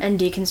 Right. And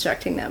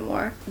deconstructing that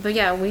more. But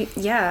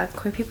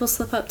queer people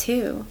slip up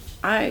too.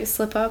 I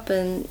slip up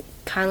and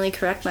kindly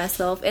correct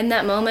myself in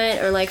that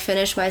moment, or like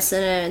finish my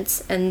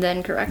sentence and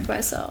then correct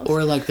myself.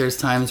 Or like there's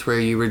times where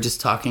you were just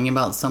talking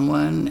about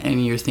someone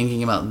and you're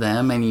thinking about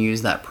them and you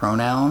use that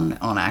pronoun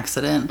on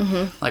accident.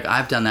 Like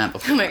I've done that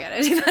before. Oh my god,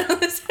 I do that all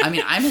the time. I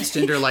mean, I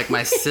misgender like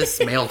my cis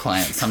male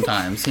clients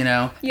sometimes,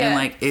 Yeah. And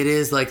like it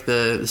is like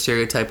the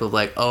stereotype of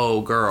like,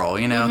 oh girl,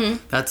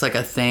 that's like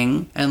a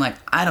thing. And like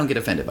I don't get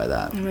offended by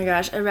that. Oh my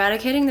gosh,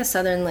 eradicating the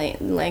southern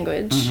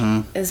language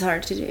is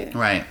hard to do.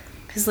 Right.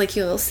 Because, like,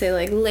 you'll say,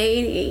 like,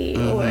 lady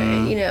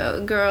or,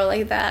 girl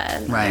like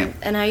that. Right.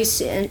 And I used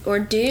to, or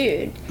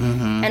dude.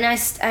 And I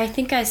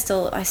think I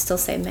still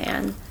say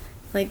man.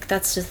 Like,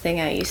 that's the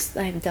thing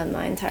I've done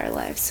my entire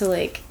life. So,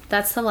 like,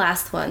 that's the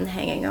last one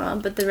hanging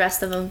on. But the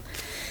rest of them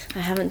I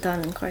haven't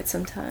done in quite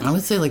some time. I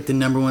would say, like, the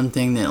number one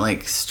thing that,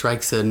 like,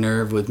 strikes a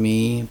nerve with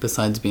me,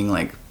 besides being,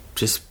 like,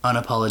 just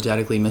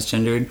unapologetically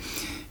misgendered,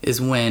 is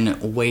when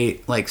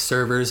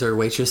servers or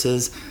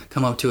waitresses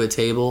come up to a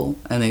table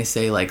and they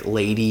say like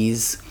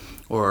ladies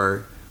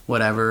or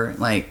whatever,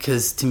 like,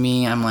 because to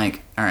me I'm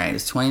like, all right,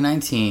 it's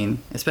 2019,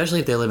 especially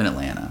if they live in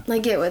Atlanta,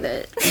 like, get with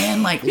it.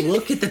 And like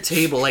look at the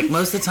table. Like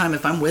most of the time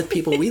if I'm with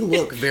people, we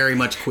look very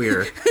much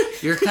queer.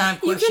 You're kind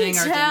of questioning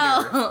our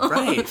gender,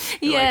 right?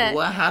 You're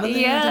like, how do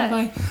they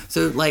identify?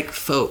 So like,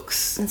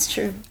 folks, that's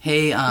true.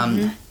 Hey,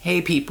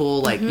 hey people,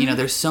 like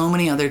there's so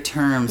many other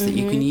terms that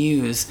you can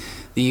use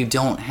that you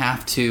don't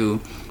have to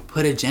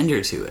put a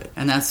gender to it.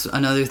 And that's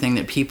another thing,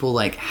 that people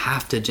like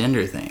have to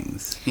gender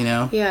things,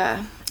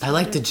 Yeah. I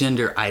like to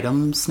gender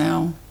items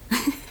now.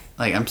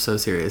 Like, I'm so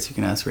serious. You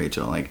can ask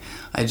Rachel. Like,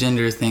 I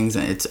gender things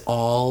and it's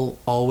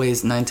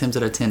always 9 times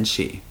out of 10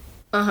 she.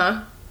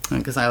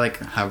 Because I like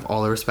have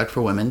all the respect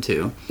for women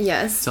too.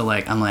 Yes. So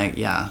like I'm like,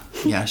 yeah,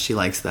 she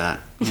likes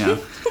that.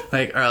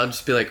 Like, or I'll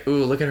just be like,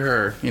 ooh, look at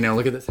her.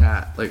 Look at this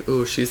hat. Like,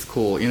 ooh, she's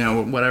cool.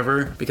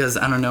 Whatever. Because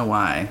I don't know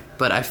why,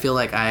 but I feel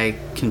like I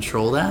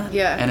control that.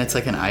 Yeah. And it's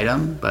like an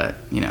item, but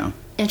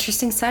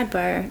Interesting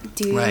sidebar.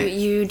 Do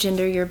you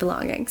gender your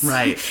belongings?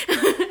 Right.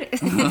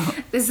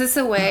 Is this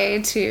a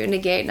way to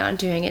negate not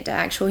doing it to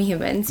actual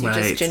humans? You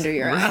just gender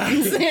your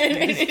items. You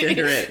just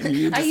gender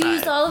it. I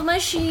use all of my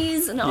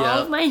she's and all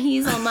of my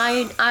he's on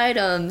my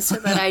items so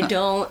that I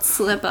don't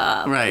slip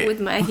up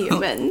with my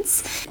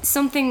humans.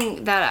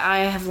 Something that I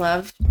have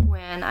loved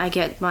when I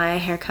get my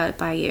hair cut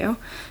by you,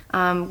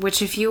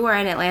 which if you are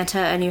in Atlanta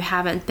and you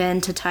haven't been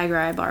to Tiger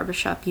Eye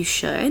Barbershop, you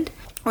should.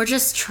 Or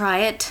just try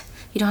it.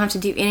 You don't have to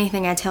do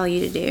anything I tell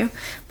you to do,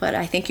 but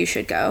I think you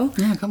should go.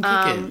 Yeah, come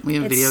kick it. We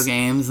have video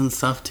games and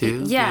stuff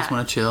too. Yeah. If you just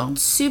want to chill.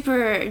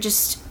 Super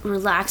just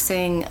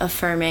relaxing,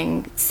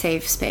 affirming,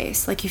 safe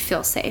space. Like, you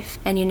feel safe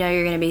and you're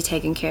going to be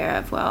taken care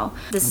of well.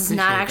 This is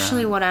not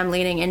actually what I'm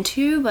leaning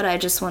into, but I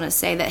just want to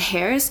say that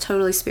hair is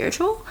totally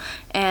spiritual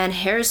and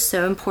hair is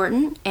so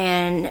important,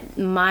 and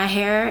my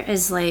hair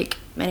is like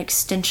an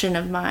extension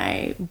of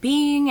my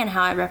being and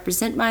how I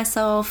represent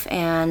myself,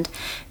 and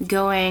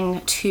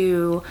going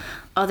to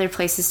other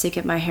places to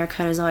get my hair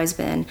cut has always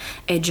been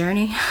a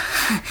journey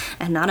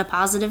and not a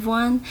positive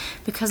one,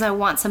 because I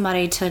want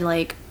somebody to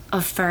like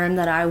affirm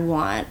that I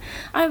want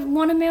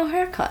a male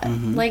haircut.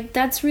 Like,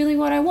 that's really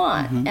what I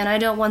want. And I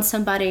don't want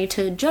somebody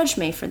to judge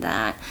me for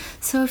that.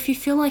 So if you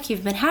feel like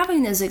you've been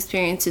having those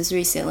experiences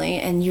recently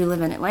and you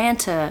live in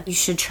Atlanta, you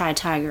should try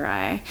Tiger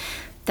Eye.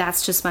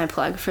 That's just my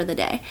plug for the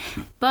day.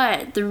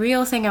 But the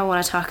real thing I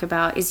want to talk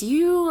about is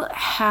you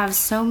have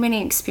so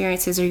many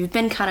experiences, or you've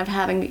been kind of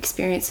having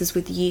experiences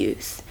with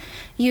youth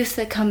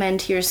that come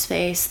into your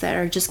space that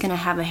are just going to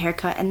have a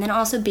haircut, and then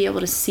also be able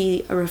to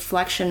see a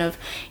reflection of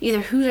either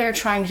who they're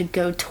trying to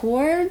go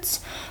towards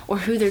or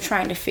who they're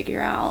trying to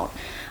figure out.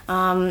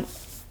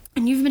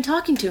 And you've been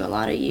talking to a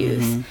lot of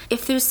youth.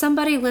 If there's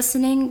somebody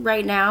listening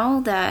right now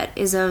that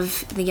is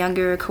of the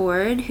younger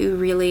accord who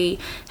really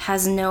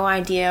has no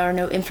idea or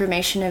no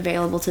information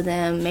available to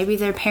them, maybe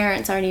their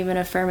parents aren't even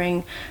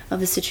affirming of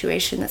the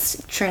situation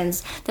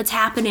that's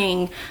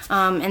happening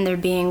in their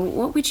being,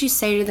 what would you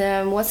say to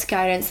them? What's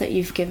guidance that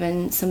you've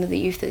given some of the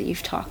youth that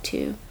you've talked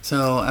to?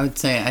 So I would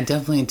say I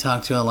definitely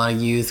talk to a lot of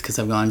youth because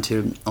I've gone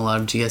to a lot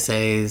of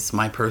GSAs,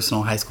 my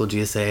personal high school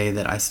GSA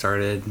that I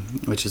started,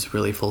 which is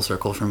really full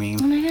circle for me.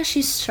 Oh my gosh,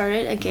 you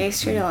started a Gay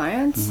Straight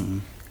Alliance?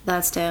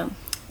 That's dope.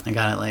 I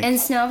got it like... In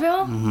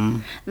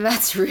Snellville?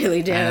 That's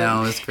really dope. I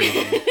know, it's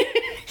crazy.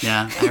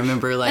 Yeah, I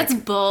remember like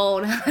That's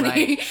bold,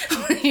 honey.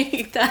 Right.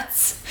 Like,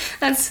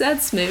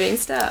 that's moving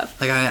stuff.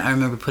 Like I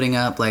remember putting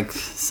up like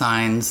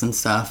signs and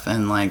stuff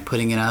and like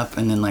putting it up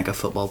and then like a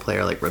football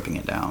player like ripping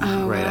it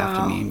down right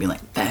after me and being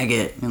like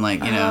faggot and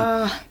like, you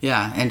know,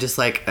 yeah, and just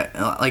like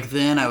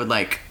then I would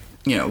like,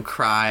 you know,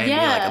 cry and be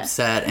like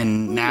upset,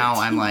 and now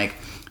I'm like,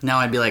 now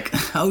I'd be like,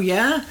 oh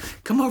yeah,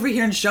 come over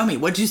here and show me,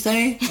 what'd you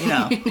say, you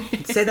know,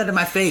 say that to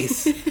my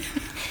face.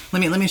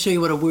 Let me show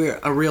you what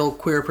a real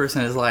queer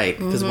person is like,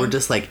 because we're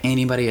just like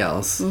anybody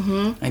else,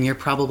 and you're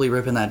probably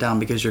ripping that down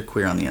because you're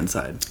queer on the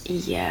inside.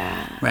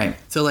 Yeah. Right.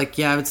 So like,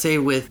 yeah, I would say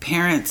with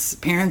parents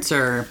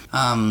are,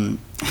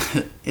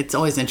 it's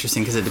always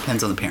interesting because it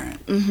depends on the parent.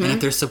 And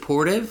if they're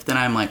supportive, then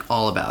I'm like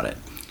all about it.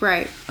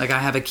 Right. Like I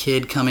have a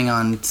kid coming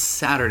on the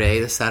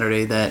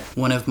Saturday that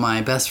one of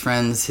my best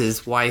friends,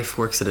 his wife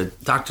works at a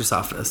doctor's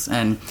office,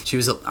 and she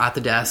was at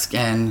the desk,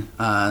 and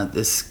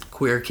this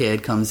queer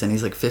kid comes in.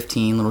 He's like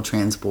 15, little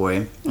trans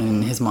boy,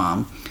 and his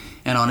mom,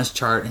 and on his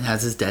chart it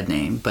has his dead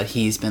name, but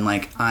he's been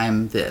like,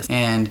 I'm this.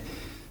 And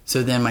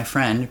so then my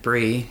friend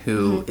Bree,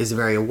 who is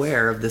very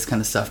aware of this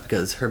kind of stuff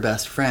because her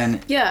best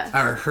friend,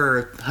 or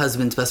her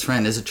husband's best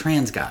friend, is a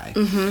trans guy,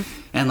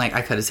 and like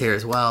I cut his hair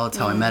as well. It's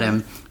how I met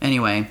him.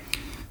 Anyway,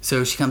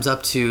 so she comes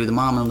up to the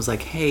mom and was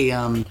like, hey,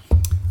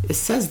 it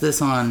says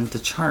this on the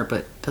chart,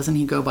 but doesn't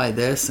he go by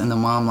this? And the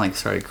mom like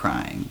started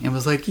crying and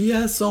was like,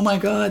 yes, oh my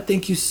God,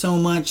 thank you so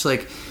much.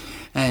 Like,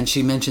 and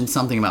she mentioned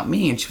something about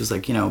me, and she was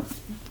like, you know,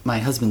 my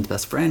husband's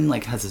best friend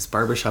like has this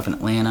barbershop in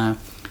Atlanta.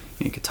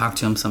 You could talk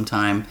to him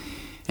sometime.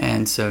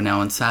 And so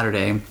now on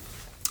Saturday,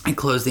 I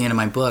closed the end of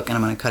my book and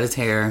I'm going to cut his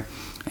hair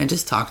and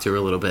just talk to her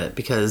a little bit,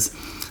 because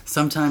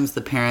sometimes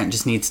the parent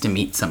just needs to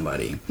meet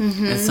somebody.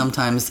 And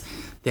sometimes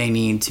they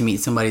need to meet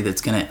somebody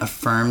that's going to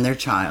affirm their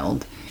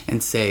child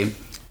and say,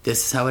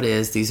 this is how it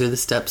is. These are the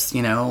steps,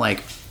 you know,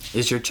 like,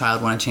 does your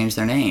child want to change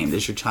their name?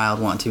 Does your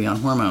child want to be on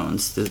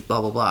hormones?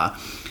 Blah, blah, blah.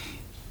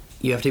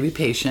 You have to be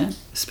patient,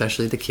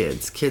 especially the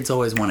kids. Kids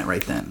always want it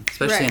right then,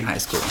 especially in high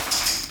school.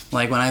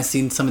 Like, when I've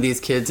seen some of these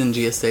kids in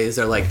GSAs,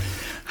 they're like,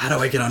 how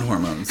do I get on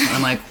hormones? And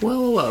I'm like,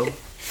 whoa.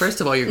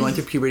 First of all, you're going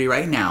through puberty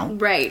right now.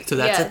 Right. So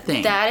that's a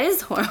thing. That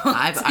is hormones.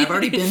 I've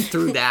already been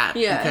through that.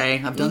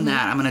 Okay? I've done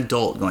that. I'm an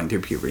adult going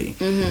through puberty.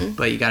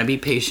 But you got to be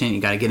patient.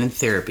 You got to get in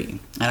therapy.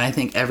 And I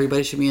think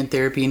everybody should be in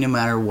therapy no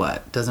matter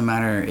what. Doesn't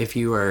matter if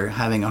you are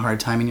having a hard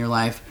time in your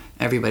life.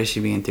 Everybody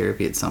should be in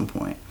therapy at some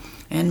point.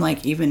 And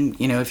like, even,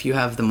 you know, if you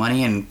have the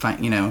money and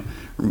find, you know,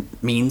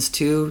 means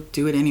to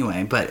do it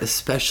anyway. But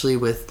especially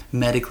with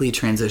medically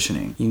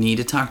transitioning, you need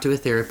to talk to a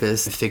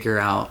therapist and figure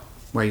out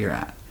where you're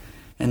at.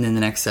 And then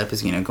the next step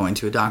is, you know, going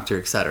to a doctor,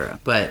 etc.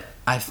 But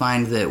I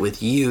find that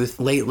with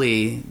youth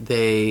lately,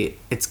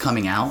 it's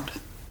coming out.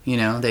 You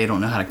know, they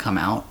don't know how to come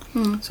out.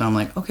 So I'm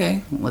like,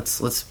 okay,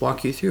 let's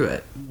walk you through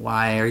it.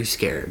 Why are you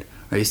scared?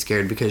 Are you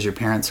scared because your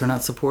parents are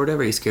not supportive?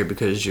 Are you scared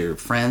because your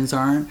friends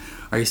aren't?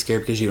 Are you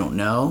scared because you don't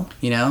know?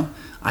 You know,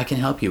 I can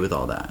help you with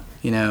all that.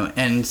 You know,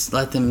 and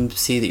let them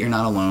see that you're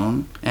not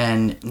alone.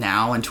 And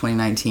now in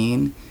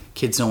 2019,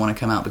 kids don't want to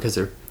come out because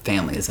their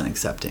family isn't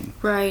accepting.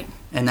 Right.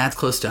 And that's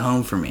close to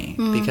home for me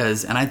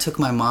because, and I took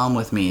my mom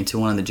with me to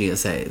one of the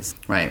GSAs,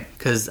 right?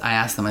 Because I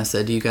asked them, I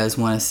said, do you guys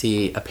want to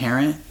see a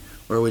parent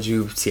or would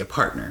you see a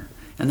partner?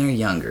 And they're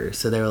younger.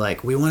 So they were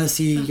like, we want to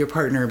see your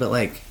partner, but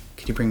like,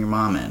 could you bring your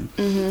mom in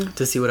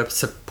to see what a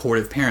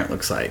supportive parent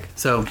looks like?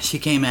 So she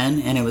came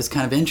in, and it was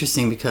kind of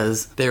interesting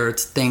because there were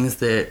things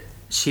that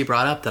she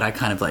brought up that I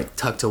kind of like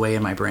tucked away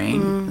in my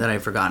brain that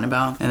I'd forgotten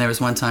about. And there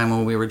was one time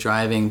when we were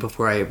driving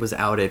before I was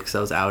outed, because I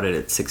was outed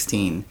at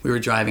 16. We were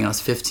driving, I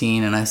was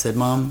 15, and I said,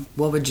 Mom,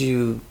 what would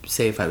you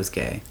say if I was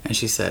gay? And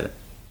she said,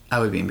 I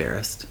would be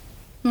embarrassed.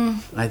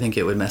 I think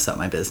it would mess up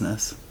my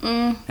business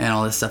and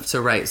all this stuff.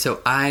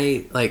 So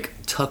I like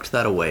tucked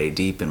that away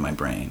deep in my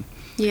brain.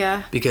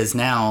 Yeah. Because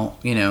now,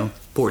 you know,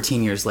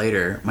 14 years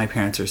later, my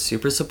parents are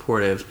super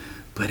supportive,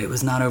 but it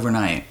was not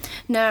overnight.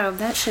 No,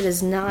 that shit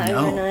is not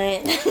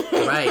overnight.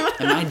 Right.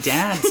 And my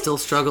dad still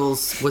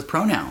struggles with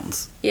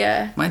pronouns.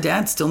 Yeah. My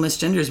dad still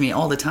misgenders me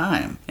all the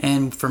time.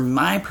 And for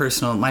my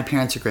parents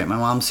are great. My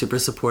mom's super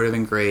supportive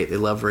and great. They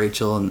love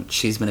Rachel, and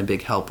she's been a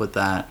big help with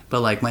that.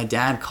 But like, my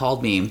dad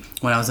called me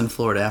when I was in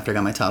Florida after I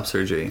got my top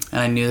surgery,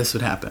 and I knew this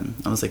would happen.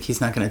 I was like, he's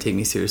not going to take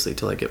me seriously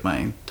till I get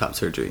my top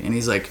surgery. And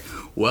he's like,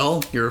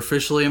 well, you're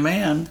officially a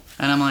man.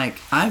 And I'm like,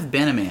 I've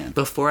been a man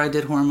before I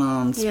did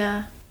hormones.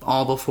 Yeah.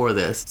 All before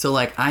this. So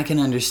like, I can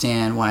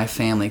understand why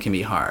family can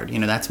be hard. You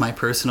know, that's my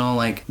personal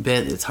like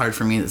bit. It's hard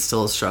for me. It's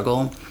still a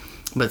struggle.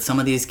 But some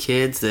of these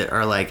kids that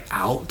are like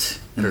out,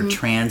 that are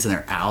trans and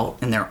they're out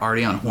and they're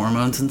already on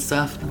hormones and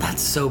stuff,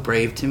 that's so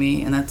brave to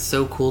me, and that's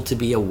so cool to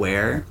be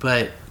aware.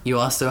 But you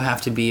also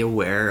have to be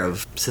aware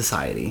of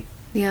society.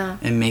 Yeah.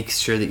 And make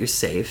sure that you're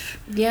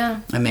safe. Yeah.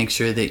 And make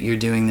sure that you're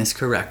doing this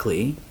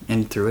correctly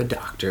and through a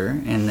doctor,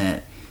 and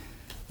that,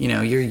 you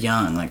know, you're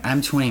young. Like,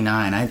 I'm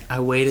 29. I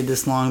waited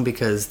this long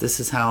because this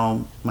is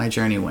how my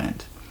journey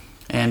went.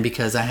 And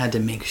because I had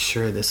to make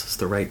sure this was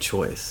the right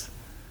choice.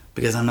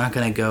 Because I'm not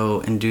going to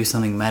go and do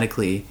something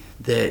medically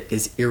that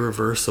is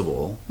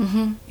irreversible.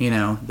 You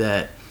know,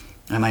 that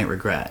I might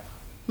regret.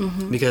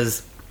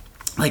 Because,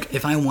 like,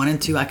 if I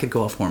wanted to, I could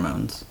go off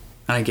hormones.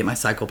 And I'd get my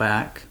cycle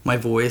back. My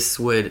voice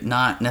would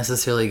not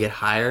necessarily get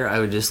higher. I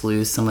would just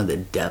lose some of the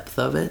depth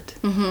of it.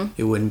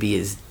 It wouldn't be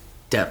as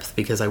depth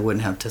because I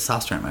wouldn't have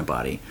testosterone in my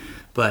body.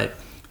 But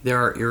there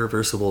are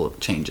irreversible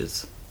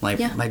changes. Like,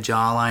 my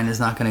jawline is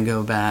not going to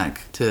go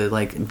back to,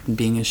 like,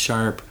 being as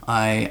sharp.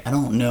 I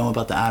don't know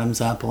about the Adam's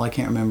apple. I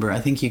can't remember.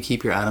 I think you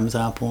keep your Adam's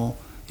apple.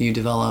 You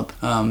develop.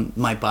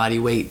 My body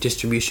weight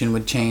distribution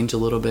would change a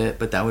little bit,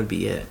 but that would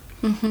be it.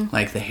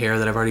 Like, the hair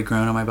that I've already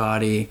grown on my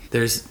body.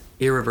 There's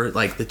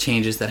like, the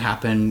changes that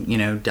happen, you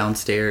know,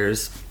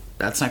 downstairs.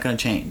 That's not going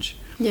to change.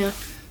 Yeah.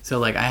 So,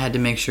 like, I had to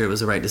make sure it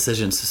was the right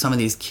decision. So some of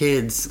these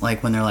kids,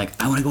 like, when they're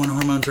like, I want to go on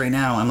hormones right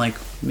now, I'm like,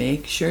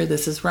 make sure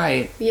this is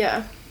right.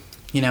 Yeah.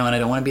 You know, and I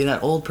don't want to be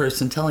that old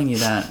person telling you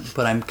that,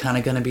 but I'm kind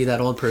of going to be that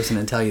old person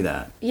and tell you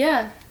that.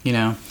 Yeah. You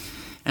know?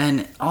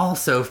 And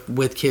also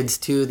with kids,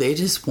 too, they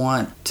just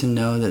want to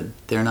know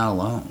that they're not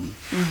alone.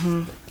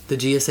 The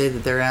GSA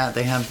that they're at,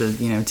 they have the,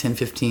 you know, 10,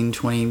 15,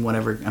 20,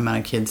 whatever amount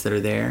of kids that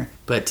are there.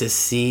 But to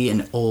see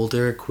an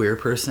older queer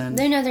person...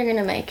 They know they're going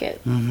to make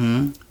it.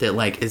 That,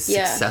 like, is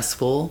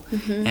successful.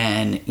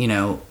 And, you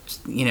know,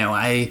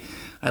 I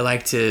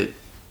like to...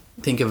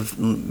 think of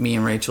me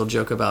and Rachel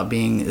joke about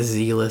being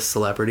Z-list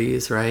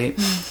celebrities, right?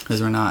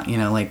 Because we're not, you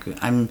know, like,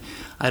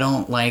 I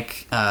don't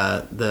like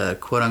the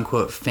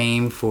quote-unquote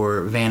fame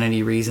for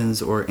vanity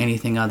reasons or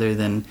anything other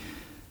than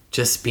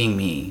just being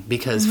me.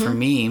 Because for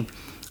me,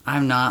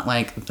 I'm not,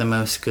 like, the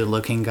most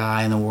good-looking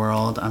guy in the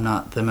world. I'm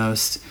not the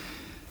most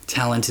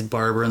talented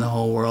barber in the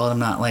whole world. I'm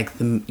not, like,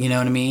 the, you know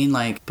what I mean?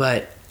 Like,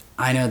 but...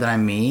 I know that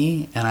I'm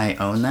me, and I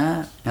own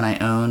that, and I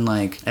own,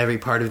 like, every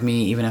part of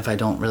me, even if I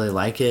don't really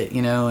like it,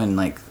 you know, and,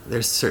 like,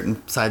 there's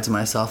certain sides of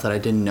myself that I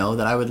didn't know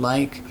that I would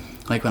like.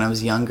 Like, when I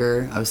was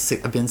younger, I've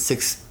been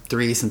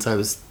 6'3" since I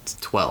was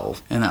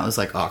 12, and that was,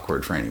 like,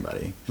 awkward for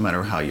anybody, no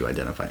matter how you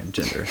identify in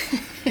gender.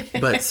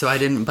 But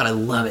I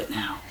love it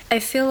now. I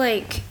feel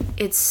like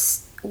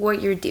it's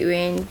what you're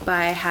doing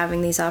by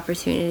having these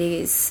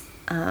opportunities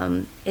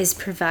is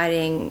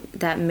providing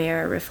that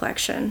mirror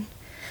reflection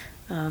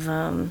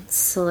of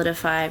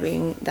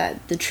solidifying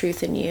that the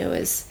truth in you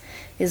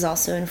is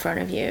also in front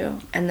of you,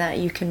 and that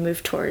you can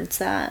move towards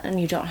that, and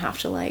you don't have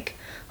to, like,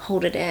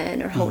 hold it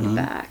in or hold it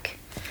back.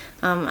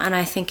 And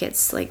I think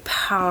it's, like,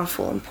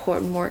 powerful,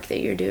 important work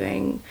that you're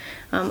doing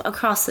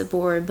across the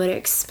board, but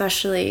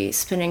especially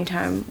spending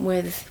time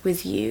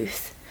with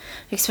youth,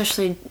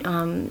 especially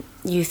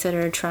youth that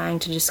are trying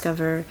to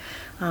discover,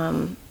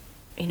 you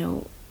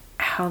know,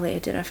 how they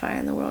identify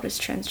in the world as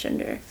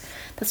transgender.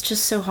 That's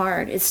just so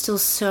hard. It's still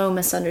so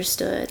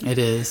misunderstood. It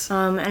is.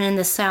 And in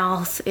the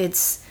South,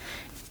 it's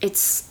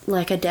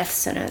like a death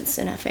sentence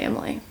in a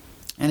family.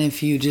 And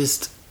if you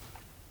just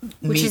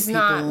which is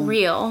people, not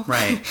real.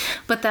 Right.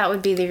 But that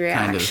would be the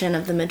reaction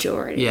of the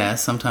majority. Yeah,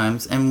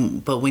 sometimes.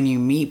 But when you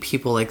meet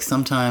people, like,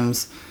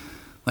 sometimes,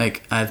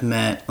 like, I've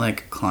met,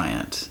 like, a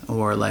client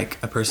or, like,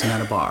 a person at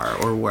a bar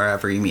or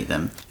wherever you meet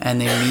them, and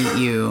they meet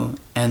you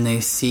and they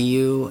see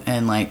you,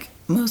 and, like,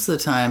 most of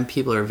the time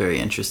people are very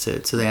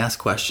interested, so they ask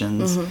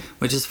questions,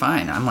 which is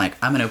fine. I'm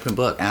an open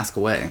book, ask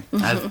away.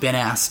 I've been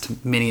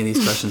asked many of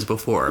these questions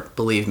before,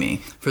 believe me.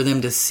 For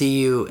them to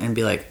see you and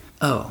be like,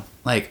 oh,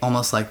 like,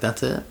 almost like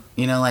that's it,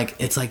 you know, like,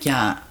 it's like,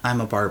 yeah,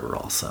 I'm a barber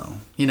also,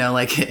 you know,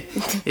 like,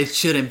 it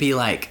shouldn't be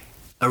like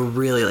a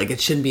really, like,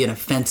 it shouldn't be an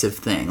offensive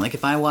thing. Like,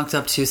 if I walked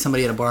up to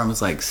somebody at a bar and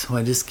was like, so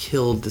I just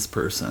killed this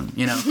person,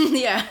 you know?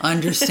 Yeah.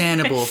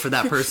 Understandable for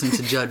that person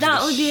to judge the shit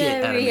out of me.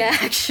 That would be a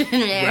reaction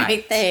and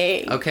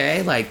everything. Right.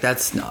 Okay? Like,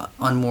 that's not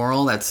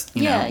unmoral. That's,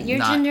 you know, your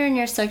gender and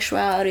your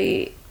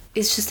sexuality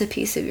is just a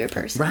piece of your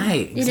person.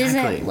 Right, exactly. It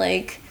isn't,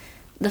 like,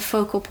 the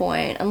focal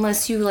point,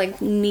 unless you, like,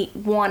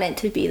 want it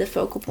to be the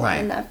focal point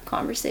in that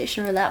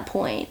conversation or that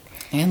point.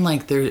 And,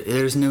 like,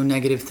 there's no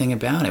negative thing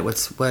about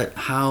it.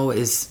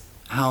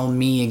 How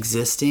me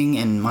existing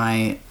and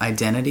my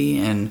identity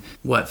and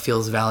what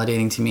feels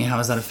validating to me, how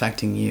is that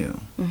affecting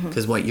you?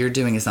 Because what you're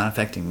doing is not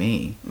affecting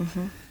me.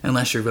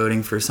 Unless you're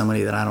voting for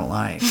somebody that I don't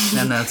like.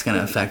 Then that's going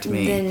to affect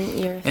me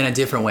in a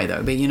different way,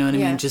 though. But you know what I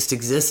mean? Just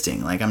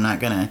existing. Like, I'm not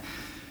going to...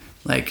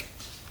 Like,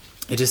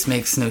 it just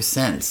makes no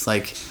sense.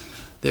 Like,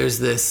 there's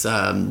this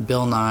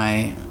Bill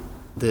Nye,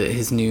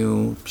 his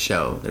new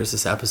show. There's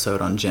this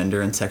episode on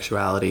gender and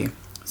sexuality.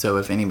 So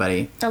if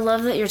anybody... I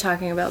love that you're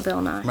talking about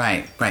Bill Nye.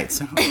 Right.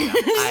 So yeah.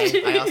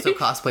 I also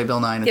cosplay Bill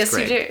Nye, and it's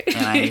great. Yes, you do.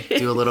 And I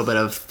do a little bit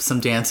of some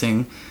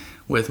dancing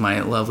with my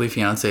lovely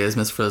fiance as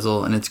Miss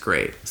Frizzle, and it's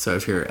great. So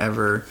if you're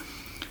ever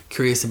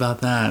curious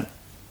about that,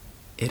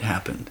 it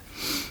happened.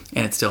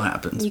 And it still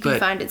happens. You can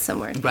find it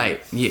somewhere.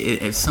 Right.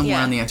 It's somewhere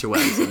on the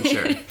interwebs, I'm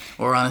sure.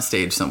 Or on a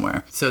stage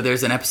somewhere. So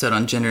there's an episode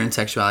on gender and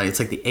sexuality. It's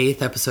like the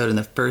 8th episode in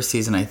the first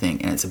season, I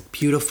think. And it's a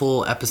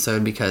beautiful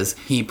episode because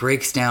he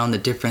breaks down the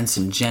difference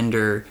in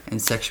gender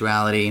and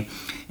sexuality.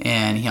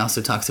 And he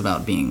also talks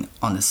about being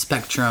on the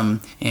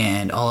spectrum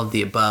and all of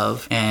the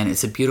above. And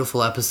it's a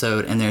beautiful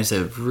episode. And there's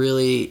a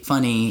really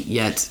funny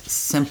yet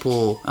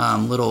simple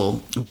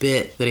little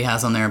bit that he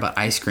has on there about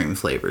ice cream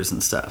flavors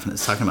and stuff. And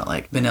it's talking about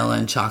like vanilla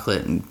and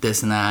chocolate and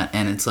this and that.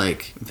 And it's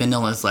like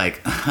vanilla's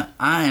like,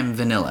 I am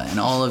vanilla and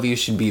all of you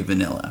should be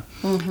vanilla.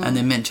 Mm-hmm. And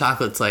then mint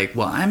chocolate's like,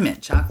 well, I'm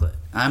mint chocolate.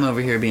 I'm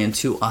over here being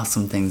 2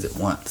 awesome things at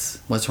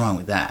once. What's wrong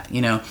with that?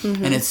 You know?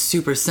 Mm-hmm. And it's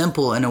super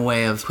simple in a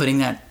way of putting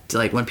that,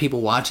 like when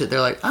people watch it,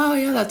 they're like, oh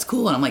yeah, that's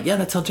cool. And I'm like, yeah,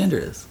 that's how gender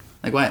is.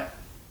 Like what?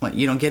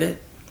 You don't get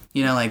it?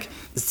 You know, like,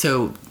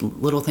 so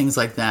little things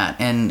like that.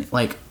 And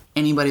like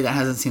anybody that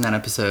hasn't seen that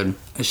episode,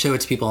 I show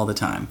it to people all the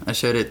time. I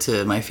showed it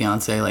to my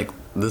fiance like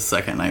the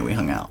second night we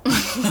hung out.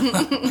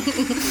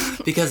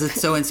 Because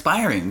it's so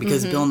inspiring.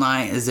 Because Bill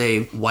Nye is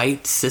a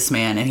white cis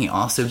man and he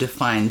also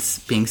defines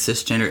being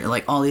cisgender,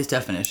 like all these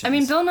definitions. I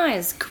mean, Bill Nye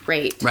is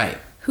great. Right.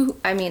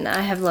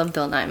 I have loved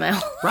Bill Nye my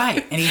whole life.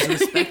 Right, and he's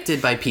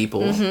respected by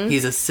people. Mm-hmm.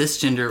 He's a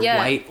cisgender,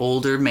 white,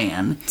 older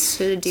man.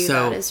 To do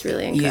that is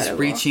really incredible. He's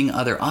reaching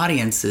other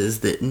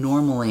audiences that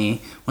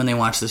normally, when they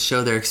watch the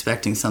show, they're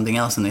expecting something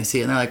else, and they see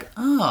it, and they're like,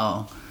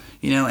 oh.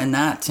 You know, and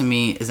that, to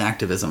me, is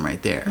activism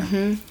right there.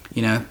 Mm-hmm.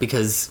 You know,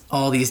 because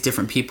all these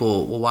different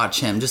people will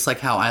watch him, just like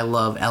how I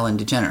love Ellen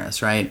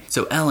DeGeneres, right?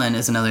 So Ellen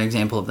is another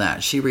example of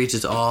that. She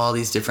reaches all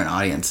these different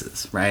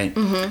audiences, right?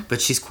 Mm-hmm. But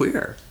she's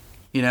queer,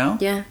 you know?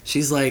 Yeah.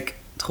 She's like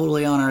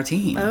totally on our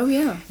team. Oh,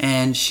 yeah.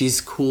 And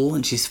she's cool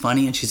and she's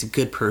funny and she's a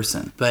good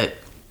person. But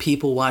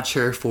people watch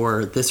her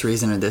for this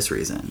reason or this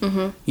reason.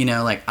 Mm-hmm. You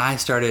know, like I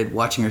started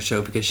watching her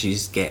show because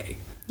she's gay.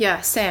 Yeah,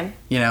 same.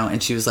 You know,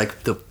 and she was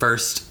like the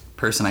first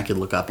person I could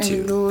look up to.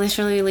 I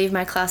literally leave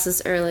my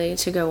classes early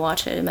to go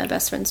watch it in my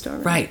best friend's dorm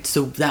room. Right.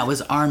 So that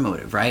was our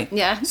motive, right?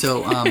 Yeah.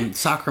 So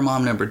soccer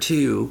mom number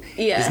 2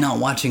 is not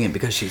watching it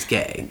because she's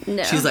gay.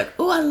 No. She's like,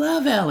 oh, I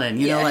love Ellen.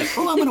 You know, like,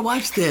 oh, I'm going to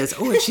watch this.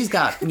 Oh, and she's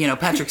got, you know,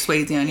 Patrick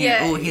Swayze on here.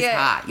 Yeah, oh, he's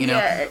hot. You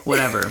know,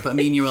 whatever. But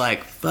me and you were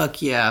like,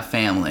 fuck yeah,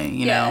 family.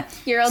 You know?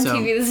 You're on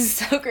TV. This is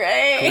so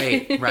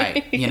great. Great.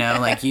 Right. You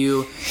know, like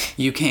you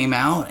came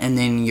out and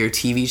then your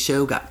TV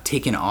show got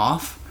taken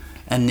off.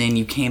 And then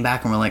you came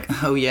back and were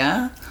like, oh,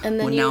 yeah? And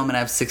then now I'm going to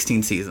have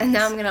 16 seasons. And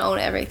now I'm going to own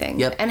everything.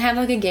 Yep. And have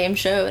like a game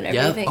show and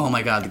everything. Yep. Oh,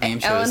 my God. The game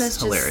show is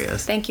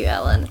hilarious. Thank you,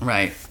 Ellen.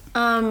 Right.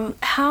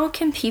 How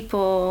can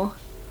people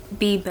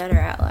be better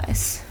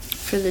allies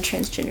for the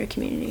transgender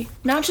community?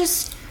 Not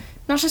just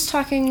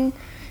talking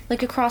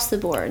like across the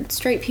board.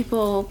 Straight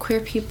people,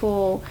 queer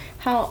people.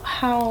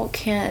 How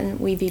can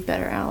we be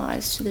better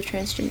allies to the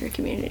transgender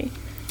community?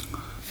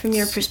 From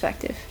your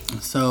perspective.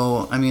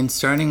 So, I mean,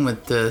 starting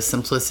with the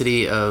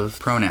simplicity of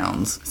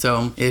pronouns.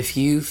 So, if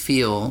you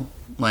feel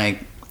like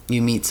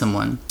you meet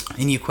someone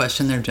and you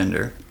question their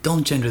gender,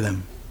 don't gender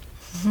them.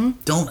 Mm-hmm.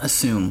 Don't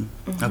assume,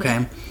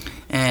 okay?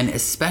 And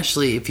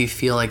especially if you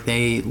feel like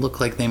they look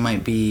like they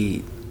might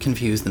be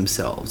confused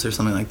themselves or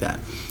something like that.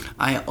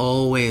 I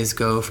always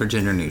go for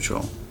gender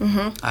neutral.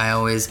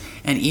 Mm-hmm.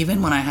 And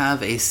even when I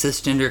have a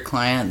cisgender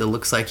client that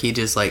looks like he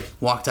just like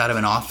walked out of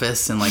an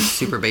office and like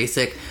super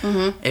basic,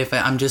 if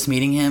I'm just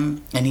meeting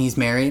him and he's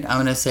married, I'm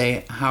going to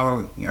say,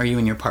 how are you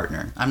and your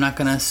partner? I'm not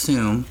going to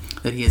assume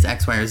that he is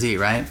X, Y, or Z,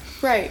 right?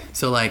 Right.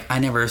 So like, I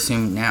never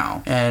assume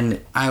now.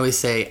 And I always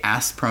say,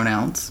 ask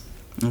pronouns.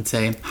 And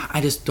say, I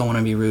just don't want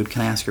to be rude.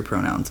 Can I ask your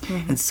pronouns?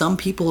 Mm-hmm. And some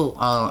people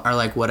are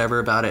like, whatever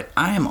about it.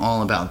 I am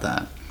all about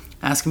that.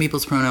 Asking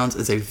people's pronouns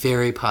is a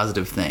very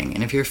positive thing.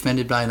 And if you're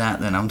offended by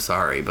that, then I'm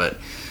sorry, but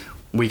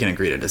we can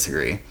agree to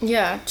disagree.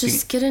 Yeah,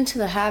 just get into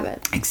the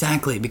habit.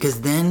 Exactly,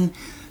 because then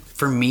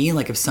for me,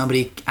 like if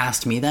somebody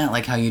asked me that,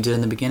 like how you did in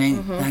the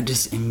beginning, that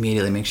just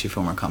immediately makes you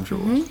feel more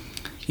comfortable. Mm-hmm.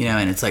 You know,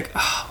 and it's like,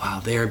 oh,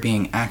 wow, they're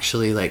being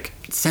actually like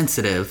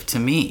sensitive to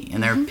me.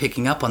 And they're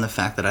picking up on the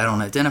fact that I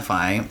don't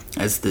identify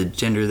as the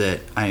gender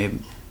that I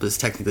was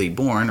technically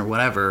born or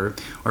whatever,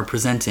 or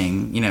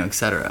presenting, you know,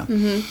 etc.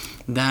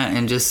 That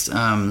and just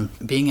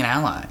being an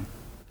ally,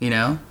 you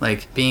know,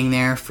 like being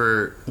there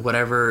for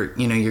whatever,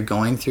 you know, you're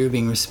going through,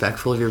 being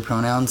respectful of your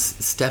pronouns,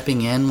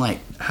 stepping in like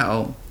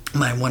how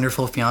my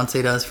wonderful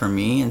fiance does for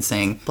me and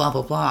saying blah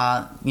blah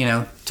blah, you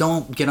know,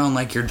 don't get on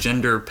like your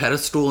gender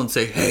pedestal and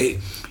say, hey,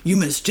 you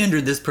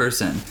misgendered this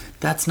person.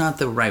 That's not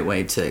the right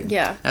way to.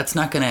 Yeah.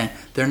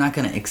 They're not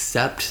gonna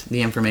accept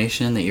the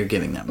information that you're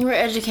giving them. We're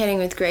educating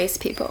with grace,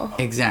 people.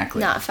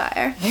 Exactly. Not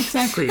fire.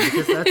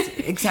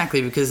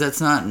 Exactly, because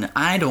that's not.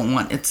 I don't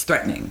want. It's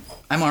threatening.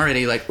 I'm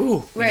already like,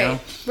 ooh. Right. You know?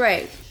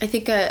 Right. I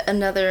think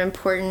another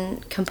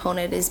important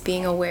component is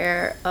being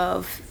aware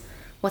of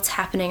what's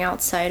happening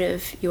outside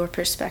of your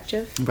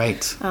perspective.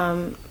 Right.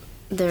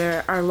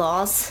 There are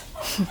laws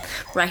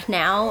right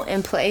now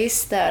in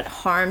place that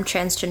harm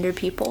transgender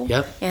people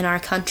in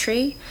our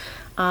country.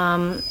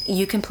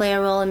 You can play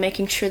a role in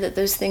making sure that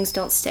those things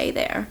don't stay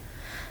there.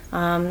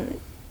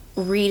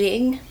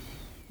 Reading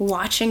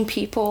watching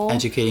people.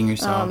 Educating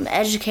yourself.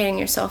 Educating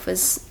yourself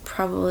is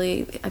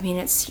probably, I mean,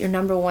 it's your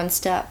number one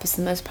step. It's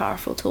the most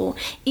powerful tool.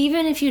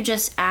 Even if you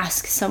just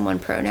ask someone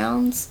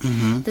pronouns,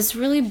 this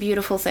really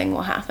beautiful thing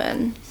will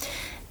happen.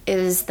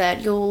 Is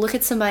that you'll look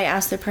at somebody,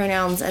 ask their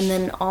pronouns, and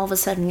then all of a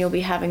sudden you'll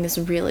be having this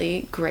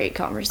really great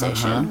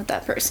conversation with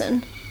that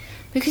person.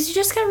 Because you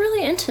just got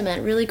really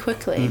intimate really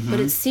quickly. But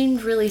it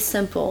seemed really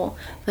simple.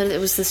 But it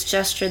was this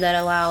gesture that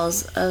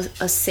allows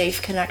a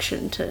safe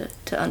connection to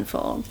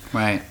unfold.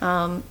 Right.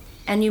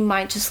 And you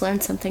might just learn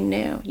something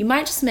new. You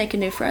might just make a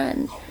new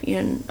friend.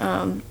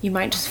 You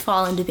might just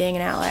fall into being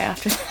an ally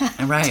after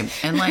that. Right.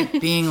 And, like,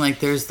 being, like,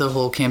 there's the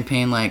whole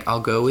campaign, like,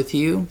 I'll go with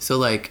you. So,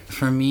 like,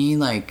 for me,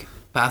 like,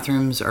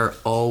 bathrooms are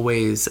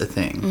always a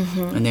thing.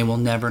 And they will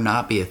never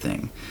not be a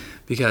thing.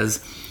 Because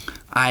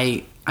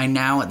I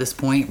now at this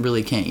point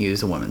really can't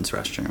use a women's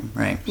restroom,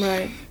 right?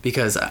 Right.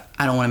 Because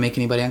I don't want to make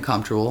anybody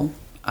uncomfortable.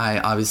 I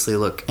obviously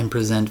look and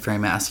present very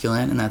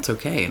masculine, and that's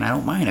okay. And I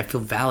don't mind. I feel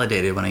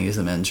validated when I use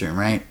the men's room,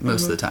 right?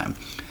 Most of the time.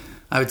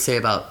 I would say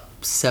about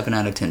 7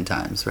 out of 10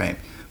 times, right?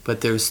 But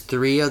there's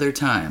 3 other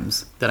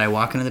times that I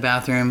walk into the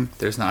bathroom,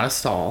 there's not a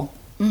stall.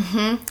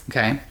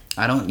 Okay?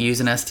 I don't use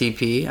an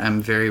STP.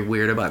 I'm very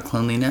weird about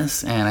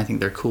cleanliness, and I think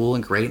they're cool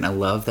and great, and I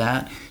love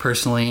that.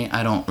 Personally,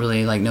 I don't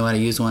really know how to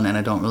use one, and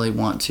I don't really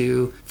want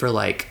to for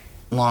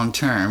long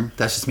term.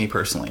 That's just me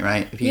personally,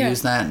 right? If you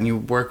use that and you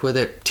work with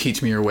it,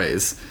 teach me your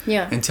ways.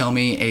 Yeah. And tell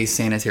me a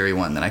sanitary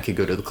one that I could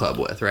go to the club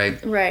with,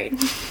 right? Right.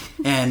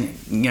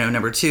 And,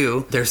 number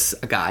 2, there's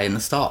a guy in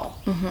the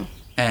stall.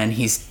 And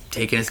he's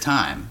taking his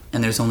time,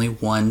 and there's only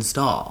one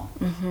stall.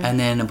 And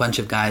then a bunch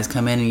of guys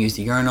come in and use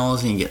the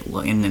urinals, and you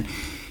get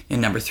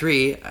and number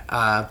 3,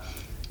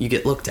 you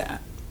get looked at.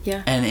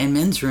 Yeah. And in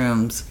men's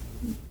rooms,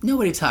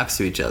 nobody talks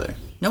to each other.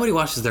 Nobody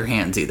washes their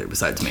hands either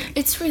besides me.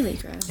 It's really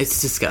gross.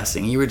 It's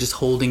disgusting. You were just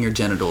holding your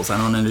genitals. I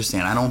don't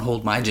understand. I don't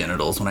hold my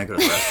genitals when I go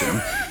to the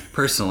restroom,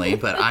 personally,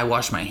 but I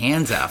wash my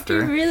hands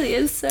after. It really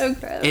is so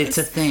gross. It's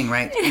a thing,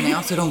 right? And they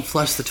also don't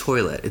flush the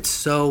toilet. It's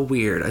so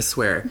weird, I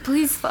swear.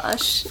 Please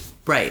flush.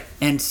 Right.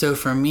 And so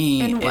for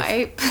me... And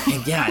wipe.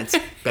 Yeah, it's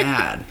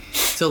bad.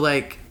 So,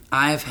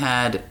 I've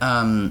had...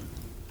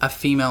 a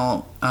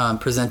female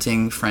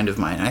presenting friend of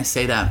mine. And I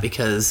say that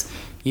because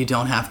you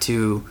don't have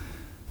to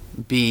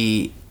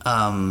be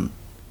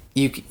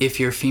if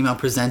you're female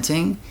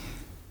presenting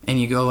and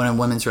you go in a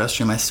women's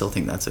restroom, I still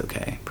think that's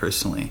okay,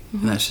 personally.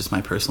 And that's just my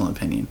personal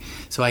opinion.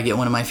 So I get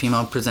one of my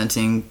female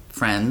presenting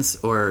friends,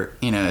 or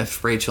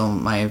if Rachel,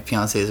 my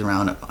fiance, is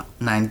around,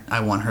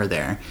 I want her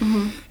there.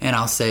 And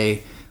I'll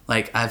say,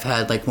 I've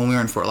had, when we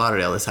were in Fort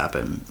Lauderdale, this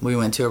happened. We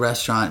went to a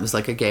restaurant. It was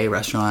a gay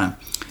restaurant.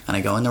 And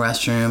I go in the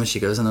restroom. She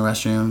goes in the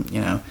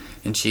restroom,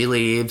 and she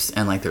leaves.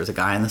 And, there was a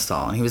guy in the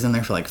stall. And he was in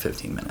there for,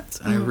 15 minutes.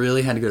 And I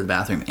really had to go to the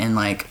bathroom. And,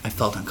 I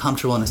felt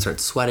uncomfortable. And I started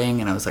sweating.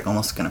 And I was,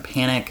 almost going to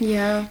panic.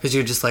 Yeah. Because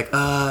you're just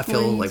I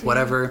feel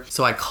whatever.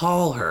 So I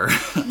call her.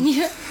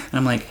 Yeah. And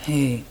I'm like,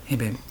 hey,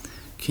 babe,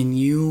 can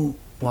you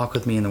walk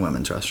with me in the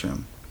women's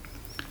restroom?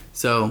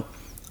 So...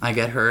 I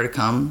get her to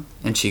come,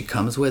 and she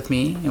comes with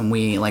me, and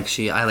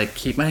I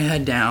keep my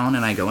head down,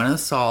 and I go into the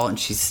stall, and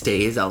she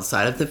stays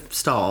outside of the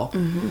stall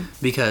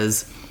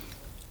because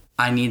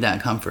I need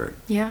that comfort.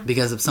 Yeah.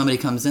 Because if somebody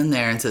comes in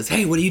there and says,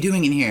 hey, what are you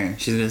doing in here?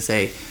 She's going to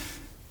say,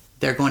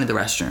 they're going to the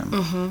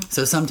restroom.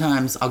 So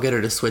sometimes I'll get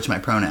her to switch my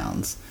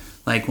pronouns.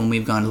 When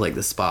we've gone to,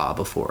 the spa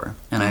before,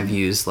 and I've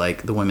used,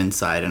 the women's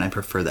side, and I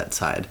prefer that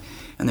side.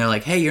 And they're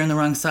like, hey, you're on the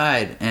wrong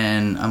side.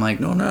 And I'm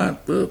like, no,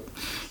 not. Boop.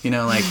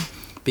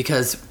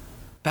 Because...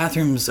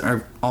 bathrooms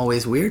are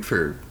always weird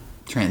for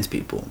trans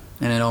people,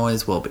 and it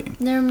always will be.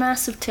 They're a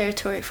massive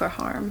territory for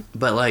harm.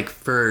 But,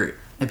 for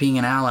being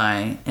an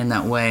ally in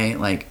that way,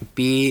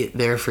 be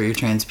there for your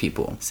trans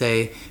people.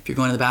 Say, if you're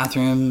going to the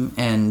bathroom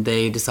and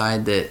they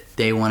decide that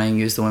they want to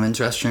use the women's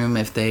restroom,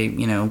 if they,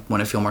 want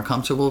to feel more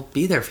comfortable,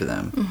 be there for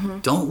them.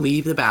 Don't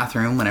leave the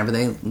bathroom whenever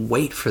they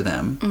wait for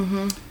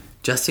them.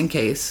 Just in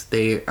case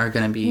they are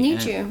going to be...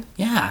 Need you.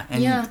 Yeah.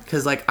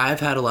 Because, I've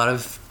had a lot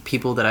of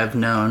people that I've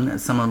known,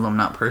 some of them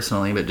not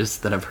personally, but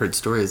just that I've heard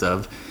stories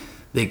of,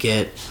 they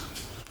get,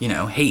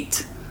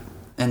 hate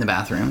in the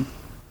bathroom.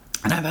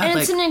 And I've had,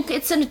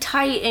 it's in a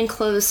tight,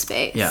 enclosed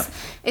space. Yeah.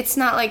 It's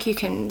not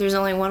there's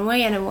only one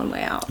way in and one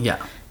way out.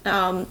 Yeah.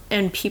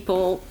 And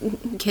people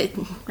get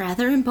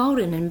rather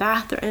emboldened in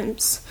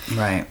bathrooms.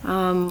 Right.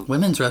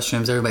 Women's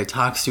restrooms, everybody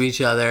talks to each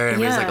other.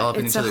 Everybody's all up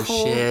in each other's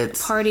shit.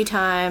 Party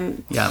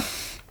time. Yeah.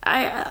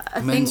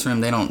 I men's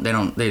room,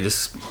 they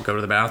just go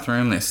to the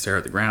bathroom, they stare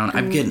at the ground.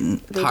 I'm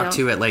getting talked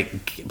to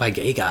by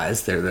gay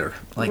guys. They're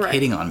right.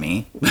 hitting on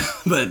me.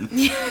 But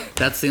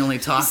that's the only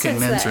talk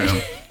in men's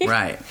room.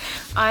 Right.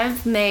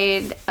 I've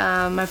made,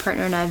 my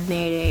partner and I've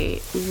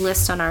made a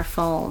list on our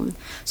phone.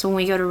 So when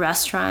we go to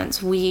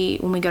restaurants,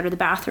 when we go to the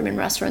bathroom in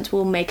restaurants,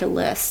 we'll make a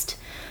list.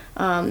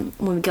 When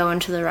we go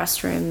into the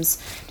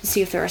restrooms to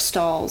see if there are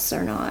stalls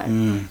or not.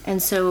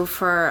 And so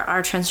for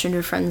our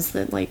transgender friends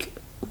that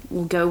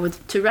we'll go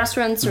to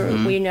restaurants or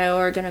we know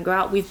are going to go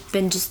out, we've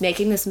been just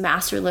making this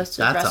master list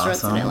of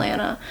restaurants in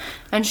Atlanta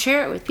and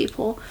share it with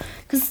people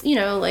because, you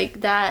know,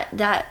 like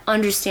that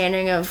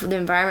understanding of the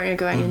environment you're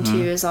going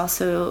into is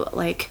also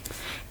like,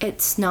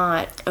 it's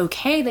not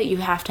okay that you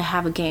have to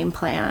have a game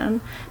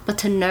plan, but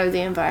to know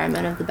the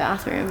environment of the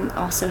bathroom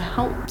also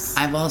helps.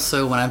 I've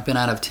also, when I've been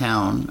out of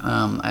town,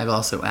 I've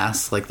also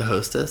asked like the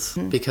hostess,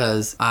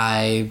 because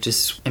I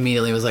just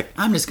immediately was like,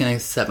 I'm just going to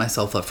set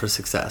myself up for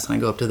success. And I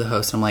go up to the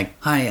host and I'm like,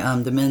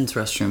 hi, the men's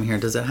restroom here,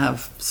 does it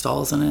have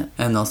stalls in it?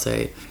 And they'll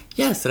say,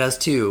 yes, it has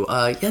 2.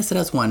 Yes, it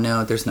has 1.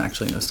 No, there's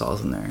actually no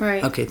stalls in there.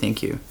 Right. Okay,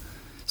 thank you.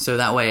 So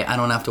that way I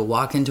don't have to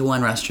walk into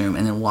one restroom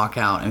and then walk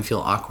out and feel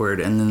awkward.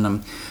 And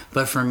then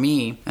but for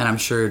me, and I'm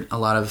sure a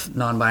lot of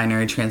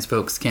non-binary trans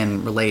folks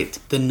can relate,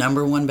 the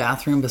number one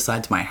bathroom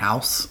besides my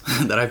house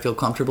that I feel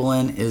comfortable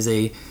in is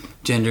a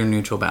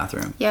gender-neutral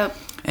bathroom. Yep.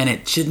 And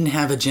it shouldn't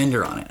have a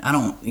gender on it.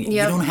 You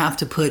don't have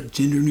to put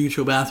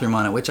gender-neutral bathroom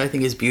on it, which I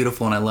think is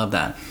beautiful, and I love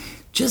that.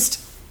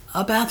 Just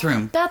a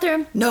bathroom.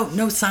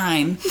 No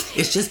sign.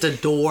 It's just a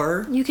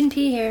door. You can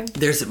pee here.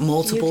 There's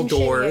multiple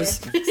doors.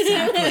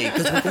 Exactly.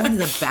 Because we're going to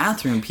the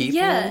bathroom, people.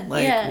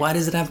 Yeah. Why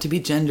does it have to be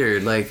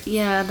gendered?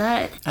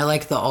 That. I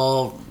like the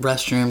all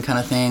restroom kind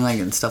of thing,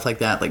 and stuff like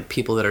that. Like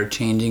people that are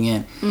changing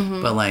it.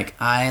 Mm-hmm. But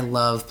I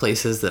love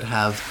places that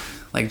have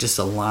just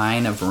a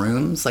line of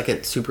rooms, like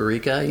at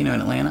Superica, in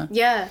Atlanta.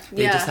 Yeah.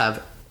 They just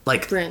have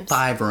rooms.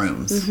 5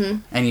 rooms,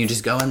 and you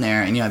just go in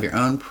there and you have your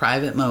own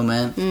private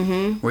moment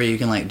where you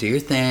can do your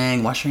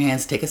thing, wash your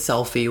hands, take a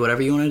selfie,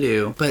 whatever you want to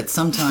do. But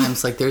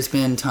sometimes there's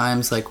been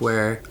times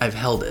where I've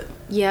held it.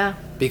 Yeah.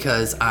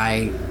 Because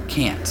I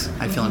can't.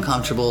 I feel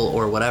uncomfortable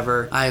or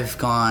whatever. I've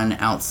gone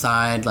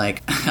outside.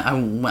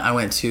 I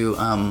went to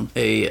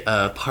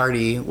a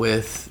party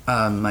with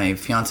my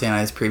fiance and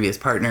I's previous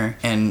partner,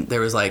 and there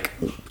was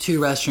 2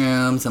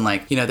 restrooms, and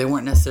they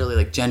weren't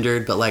necessarily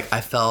gendered, but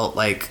I felt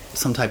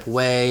some type of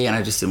way, and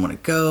I just didn't want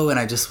to go, and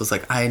I just was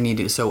I need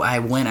to. So I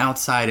went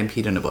outside and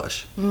peed in a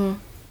bush. And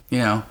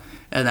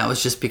that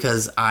was just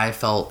because I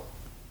felt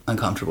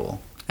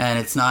uncomfortable, and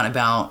it's not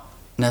about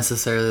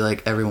necessarily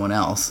everyone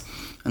else.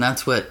 And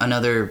that's what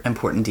another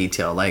important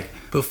detail.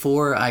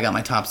 Before I got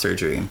my top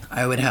surgery,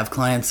 I would have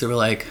clients that were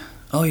like,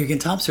 oh, you're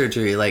getting top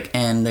surgery,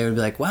 and they would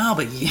be like, wow,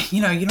 but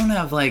you don't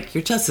have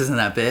your chest isn't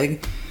that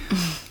big.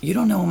 You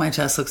don't know what my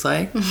chest looks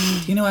like. Do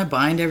you know I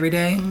bind every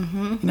day?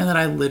 You know that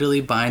I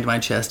literally bind my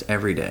chest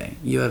every day.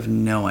 You have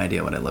no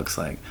idea what it looks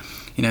like.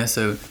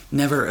 So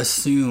never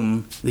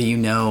assume that you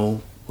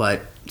know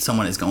what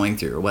someone is going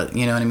through, or what,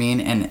 you know what I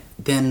mean? And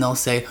then they'll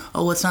say,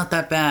 oh, it's not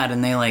that bad,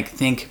 and they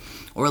think,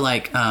 or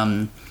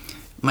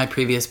my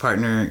previous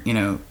partner,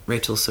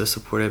 Rachel's so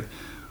supportive,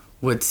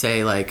 would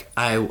say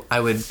I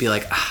would be I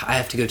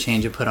have to go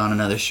change and put on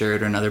another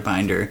shirt or another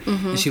binder,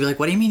 and she'd be like,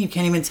 what do you mean you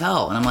can't even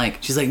tell? And I'm like,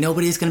 she's like,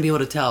 nobody's gonna be able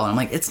to tell. And I'm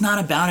like, it's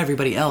not about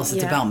everybody else,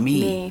 it's about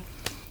me.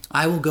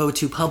 I will go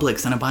to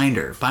Publix in a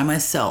binder by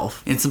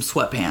myself in some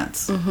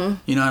sweatpants.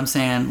 You know what I'm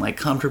saying?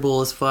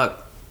 Comfortable as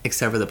fuck,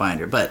 except for the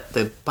binder. But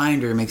the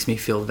binder makes me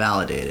feel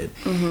validated.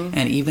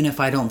 And even if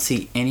I don't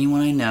see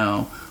anyone I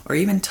know or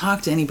even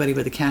talk to anybody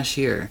but the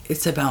cashier,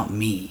 it's about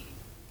me.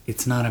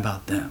 It's not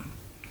about them.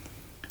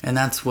 And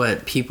that's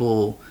what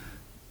people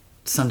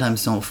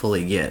sometimes don't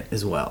fully get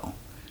as well.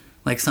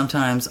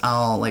 Sometimes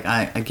I'll,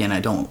 I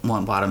don't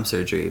want bottom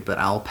surgery, but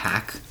I'll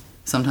pack.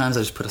 Sometimes I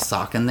just put a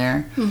sock in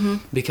there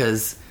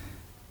because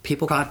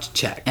people crotch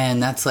check,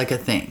 and that's a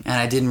thing. And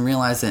I didn't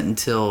realize it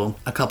until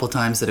a couple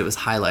times that it was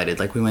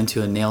highlighted. We went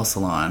to a nail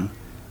salon,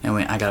 and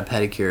I got a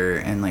pedicure,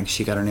 and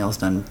she got her nails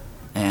done,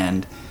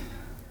 and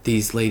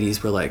these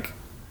ladies were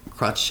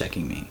crotch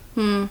checking me,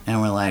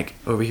 and we're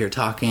over here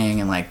talking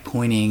and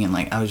pointing, and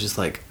I was just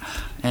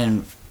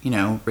and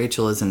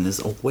Rachel isn't as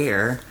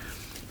aware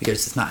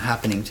because it's not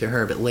happening to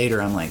her, but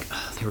later I'm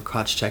they were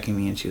crotch checking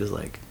me, and she was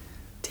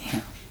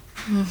damn,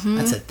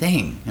 that's a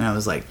thing. And I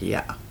was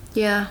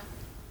yeah.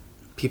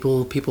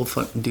 People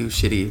do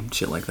shitty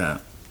shit like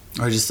that,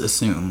 or just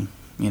assume,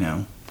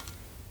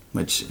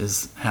 which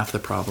is half the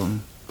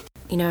problem.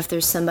 If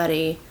there's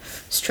somebody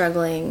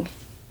struggling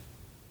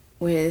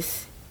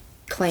with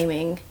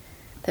claiming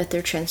that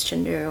they're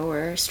transgender,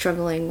 or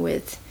struggling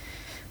with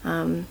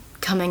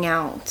coming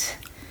out,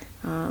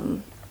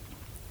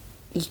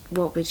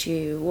 what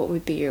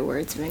would be your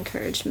words of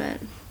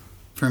encouragement?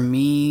 For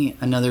me,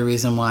 another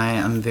reason why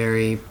I'm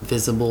very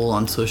visible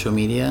on social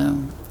media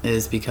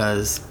is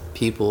because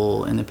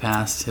people in the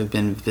past have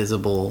been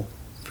visible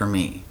for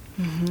me.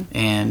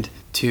 And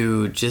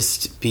to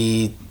just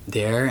be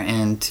there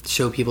and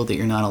show people that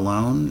you're not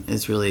alone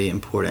is really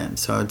important.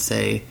 So I would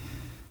say,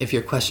 if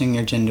you're questioning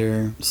your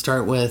gender,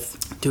 start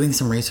with doing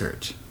some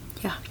research.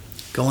 Yeah.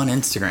 Go on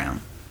Instagram,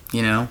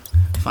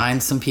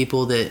 find some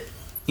people that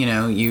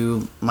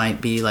you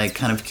might be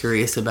kind of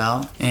curious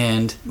about,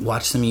 and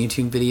watch some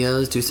YouTube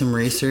videos, do some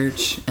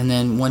research. And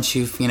then once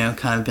you've,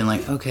 kind of been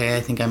okay, I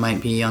think I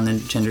might be on the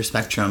gender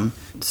spectrum,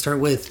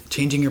 start with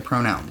changing your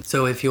pronoun.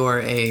 So if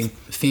you're a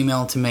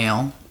female to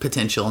male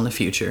potential in the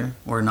future,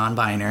 or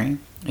non-binary,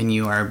 and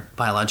you are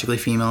biologically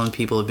female and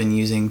people have been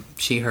using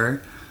she,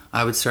 her,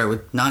 I would start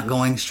with not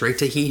going straight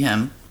to he,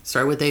 him.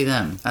 Start with they,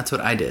 them. That's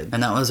what I did.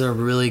 And that was a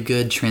really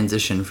good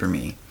transition for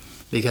me.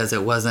 because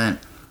it wasn't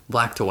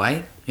black to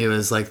white. It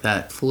was like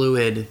that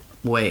fluid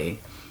way.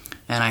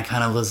 And I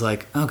kind of was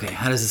like, okay,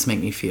 how does this make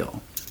me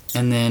feel?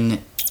 And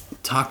then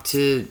talk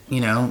to,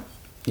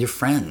 your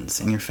friends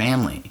and your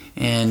family.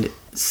 And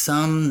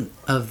some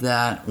of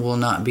that will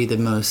not be the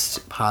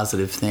most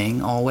positive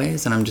thing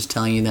always. And I'm just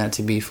telling you that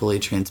to be fully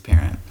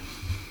transparent,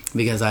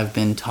 because I've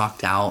been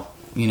talked out,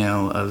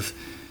 of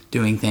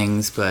doing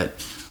things. But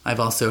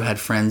I've also had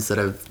friends that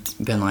have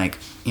been like,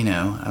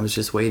 I was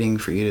just waiting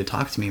for you to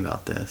talk to me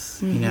about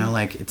this.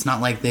 Like, it's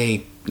not like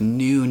they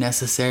knew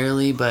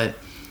necessarily, but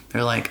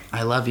they're like,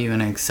 I love you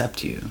and I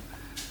accept you.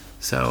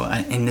 So,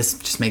 and this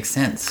just makes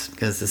sense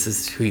because this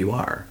is who you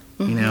are,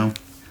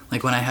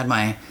 Like when I had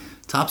my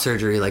top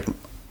surgery, like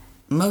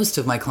most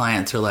of my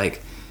clients are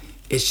like,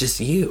 it's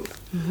just you.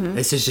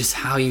 This is just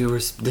how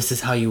this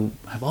is how you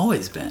have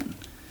always been,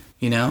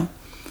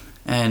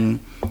 And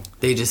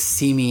they just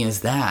see me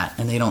as that,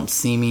 and they don't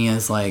see me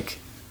as like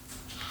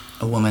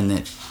a woman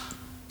that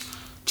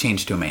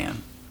changed to a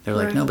man. They're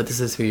like, no, but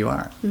this is who you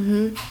are.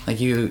 Like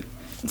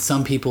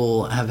some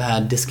people have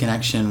had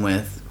disconnection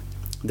with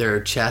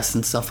their chest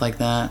and stuff like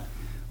that,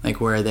 like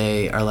where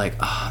they are like,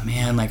 oh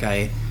man, like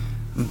I'm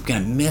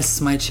gonna miss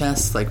my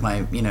chest, like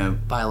my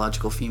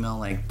biological female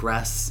like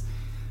breasts.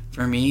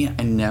 For me,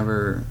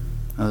 I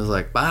was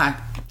like, bye,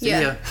 see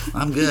ya,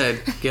 I'm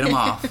good, get them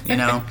off.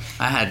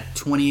 I had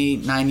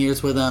 29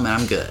 years with them and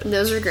I'm good.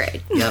 Those were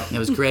great. Yep, it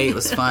was great, it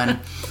was fun.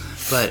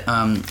 But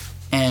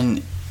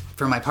and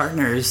for my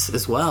partners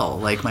as well,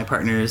 like my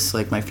partners,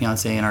 like my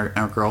fiance and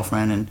our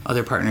girlfriend and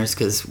other partners,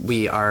 because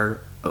we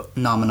are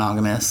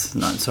non-monogamous.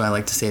 So I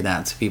like to say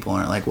that so people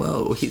aren't like,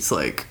 whoa, he's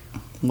like,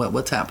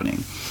 what's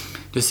happening?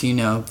 Just so you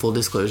know, full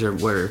disclosure,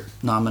 we're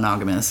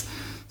non-monogamous.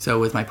 So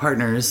with my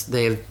partners,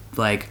 they've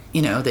like,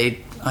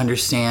 they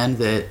understand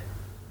that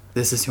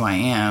this is who I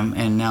am,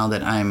 and now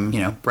that I'm,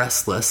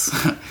 breastless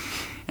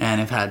and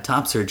have had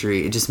top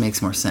surgery, it just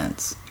makes more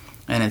sense.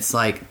 And it's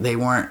like they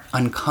weren't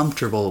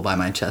uncomfortable by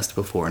my chest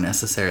before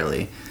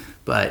necessarily,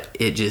 but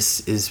it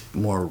just is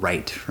more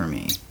right for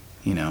me,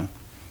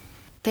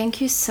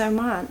 Thank you so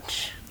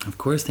much. Of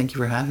course, thank you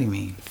for having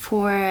me.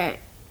 For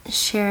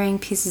sharing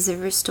pieces of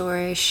your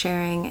story,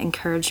 sharing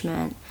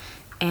encouragement,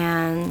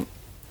 and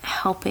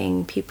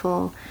helping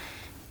people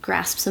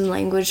grasp some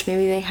language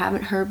maybe they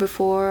haven't heard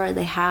before, or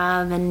they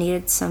have and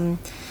needed some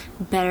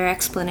better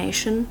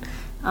explanation.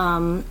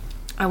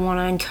 I want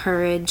to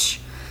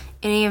encourage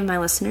any of my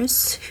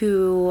listeners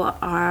who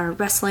are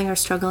wrestling or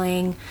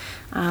struggling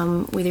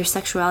with your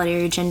sexuality or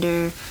your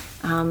gender,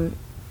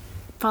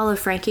 follow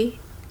Frankie.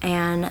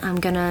 And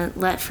I'm going to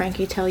let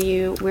Frankie tell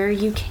you where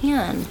you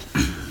can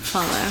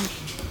follow.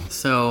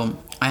 So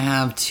I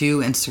have 2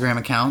 Instagram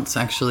accounts,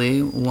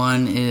 actually.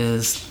 One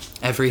is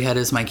Every Head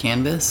Is My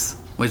Canvas,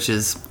 which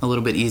is a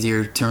little bit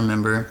easier to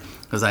remember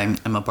because I'm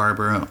a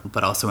barber,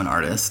 but also an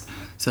artist.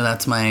 So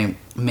that's my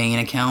main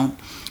account.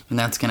 And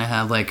that's going to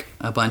have like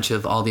a bunch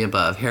of all the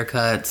above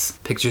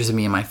haircuts, pictures of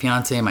me and my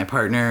fiance and my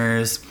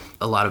partners,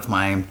 a lot of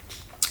my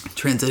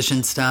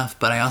transition stuff.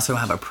 But I also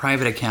have a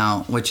private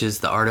account, which is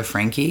The Art of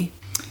Frankie.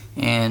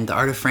 And The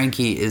Art of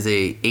Frankie is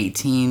a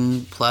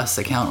 18 plus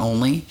account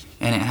only,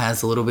 and it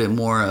has a little bit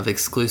more of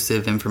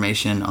exclusive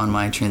information on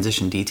my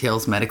transition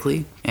details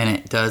medically, and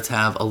it does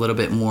have a little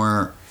bit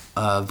more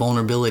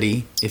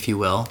vulnerability, if you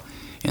will,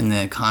 in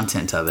the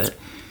content of it.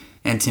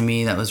 And to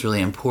me, that was really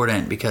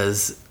important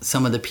because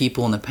some of the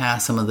people in the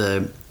past, some of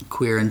the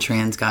queer and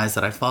trans guys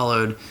that I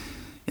followed,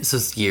 this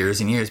was years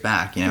and years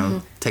back,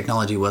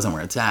 technology wasn't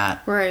where it's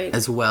at, right?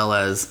 As well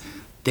as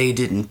they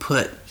didn't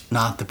put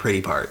not the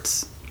pretty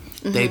parts.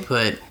 They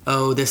put,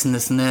 this and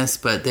this and this,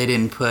 but they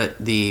didn't put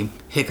the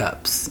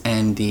hiccups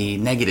and the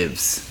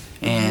negatives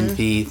and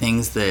the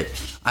things that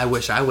I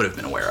wish I would have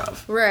been aware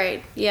of.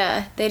 Right,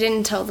 yeah. They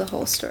didn't tell the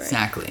whole story.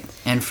 Exactly.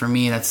 And for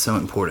me, that's so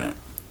important.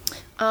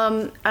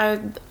 I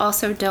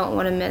also don't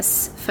want to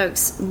miss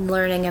folks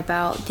learning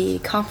about the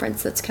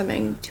conference that's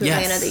coming to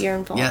Atlanta that you're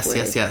involved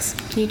with. Yes.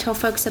 Can you tell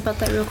folks about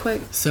that real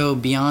quick? So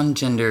Beyond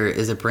Gender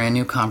is a brand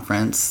new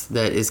conference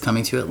that is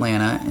coming to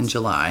Atlanta in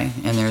July,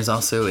 and there's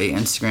also a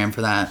Instagram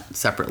for that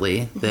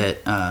separately that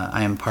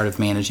I am part of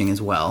managing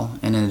as well.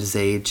 And it is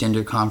a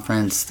gender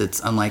conference that's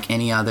unlike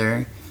any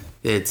other.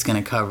 It's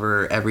going to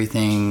cover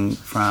everything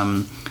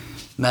from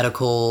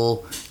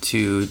medical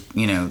to,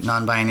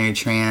 non-binary,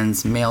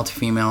 trans, male to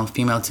female,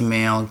 female to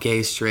male,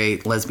 gay,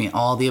 straight, lesbian,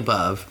 all the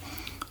above,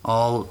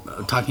 all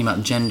talking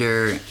about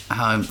gender,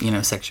 how,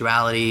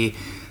 sexuality,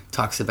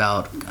 talks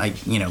about,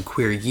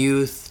 queer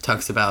youth,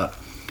 talks about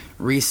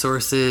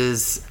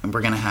resources.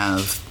 We're going to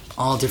have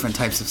all different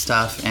types of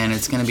stuff, and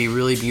it's going to be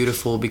really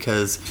beautiful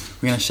because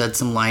we're going to shed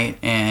some light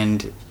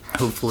and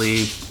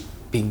hopefully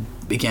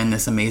begin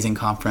this amazing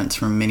conference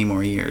for many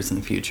more years in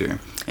the future.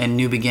 And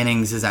New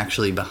Beginnings is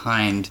actually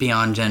behind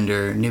Beyond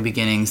Gender. New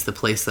Beginnings, the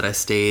place that I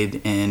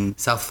stayed in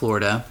South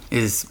Florida,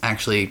 is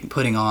actually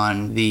putting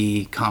on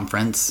the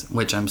conference,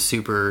 which I'm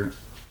super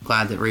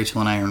glad that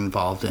Rachel and I are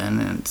involved in,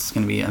 and it's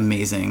going to be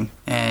amazing.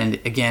 And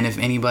again, if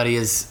anybody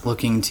is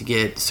looking to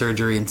get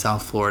surgery in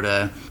South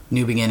Florida,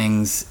 New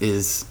Beginnings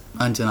is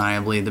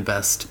undeniably the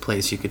best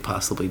place you could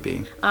possibly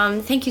be.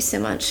 Thank you so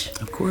much.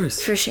 Of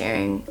course. For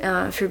sharing,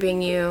 for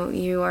being you.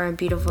 You are a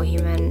beautiful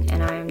human,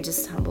 and I am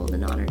just humbled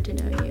and honored to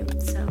know you.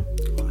 So.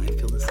 Well, I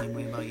feel the same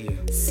way about you.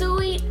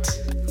 Sweet.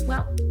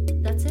 Well,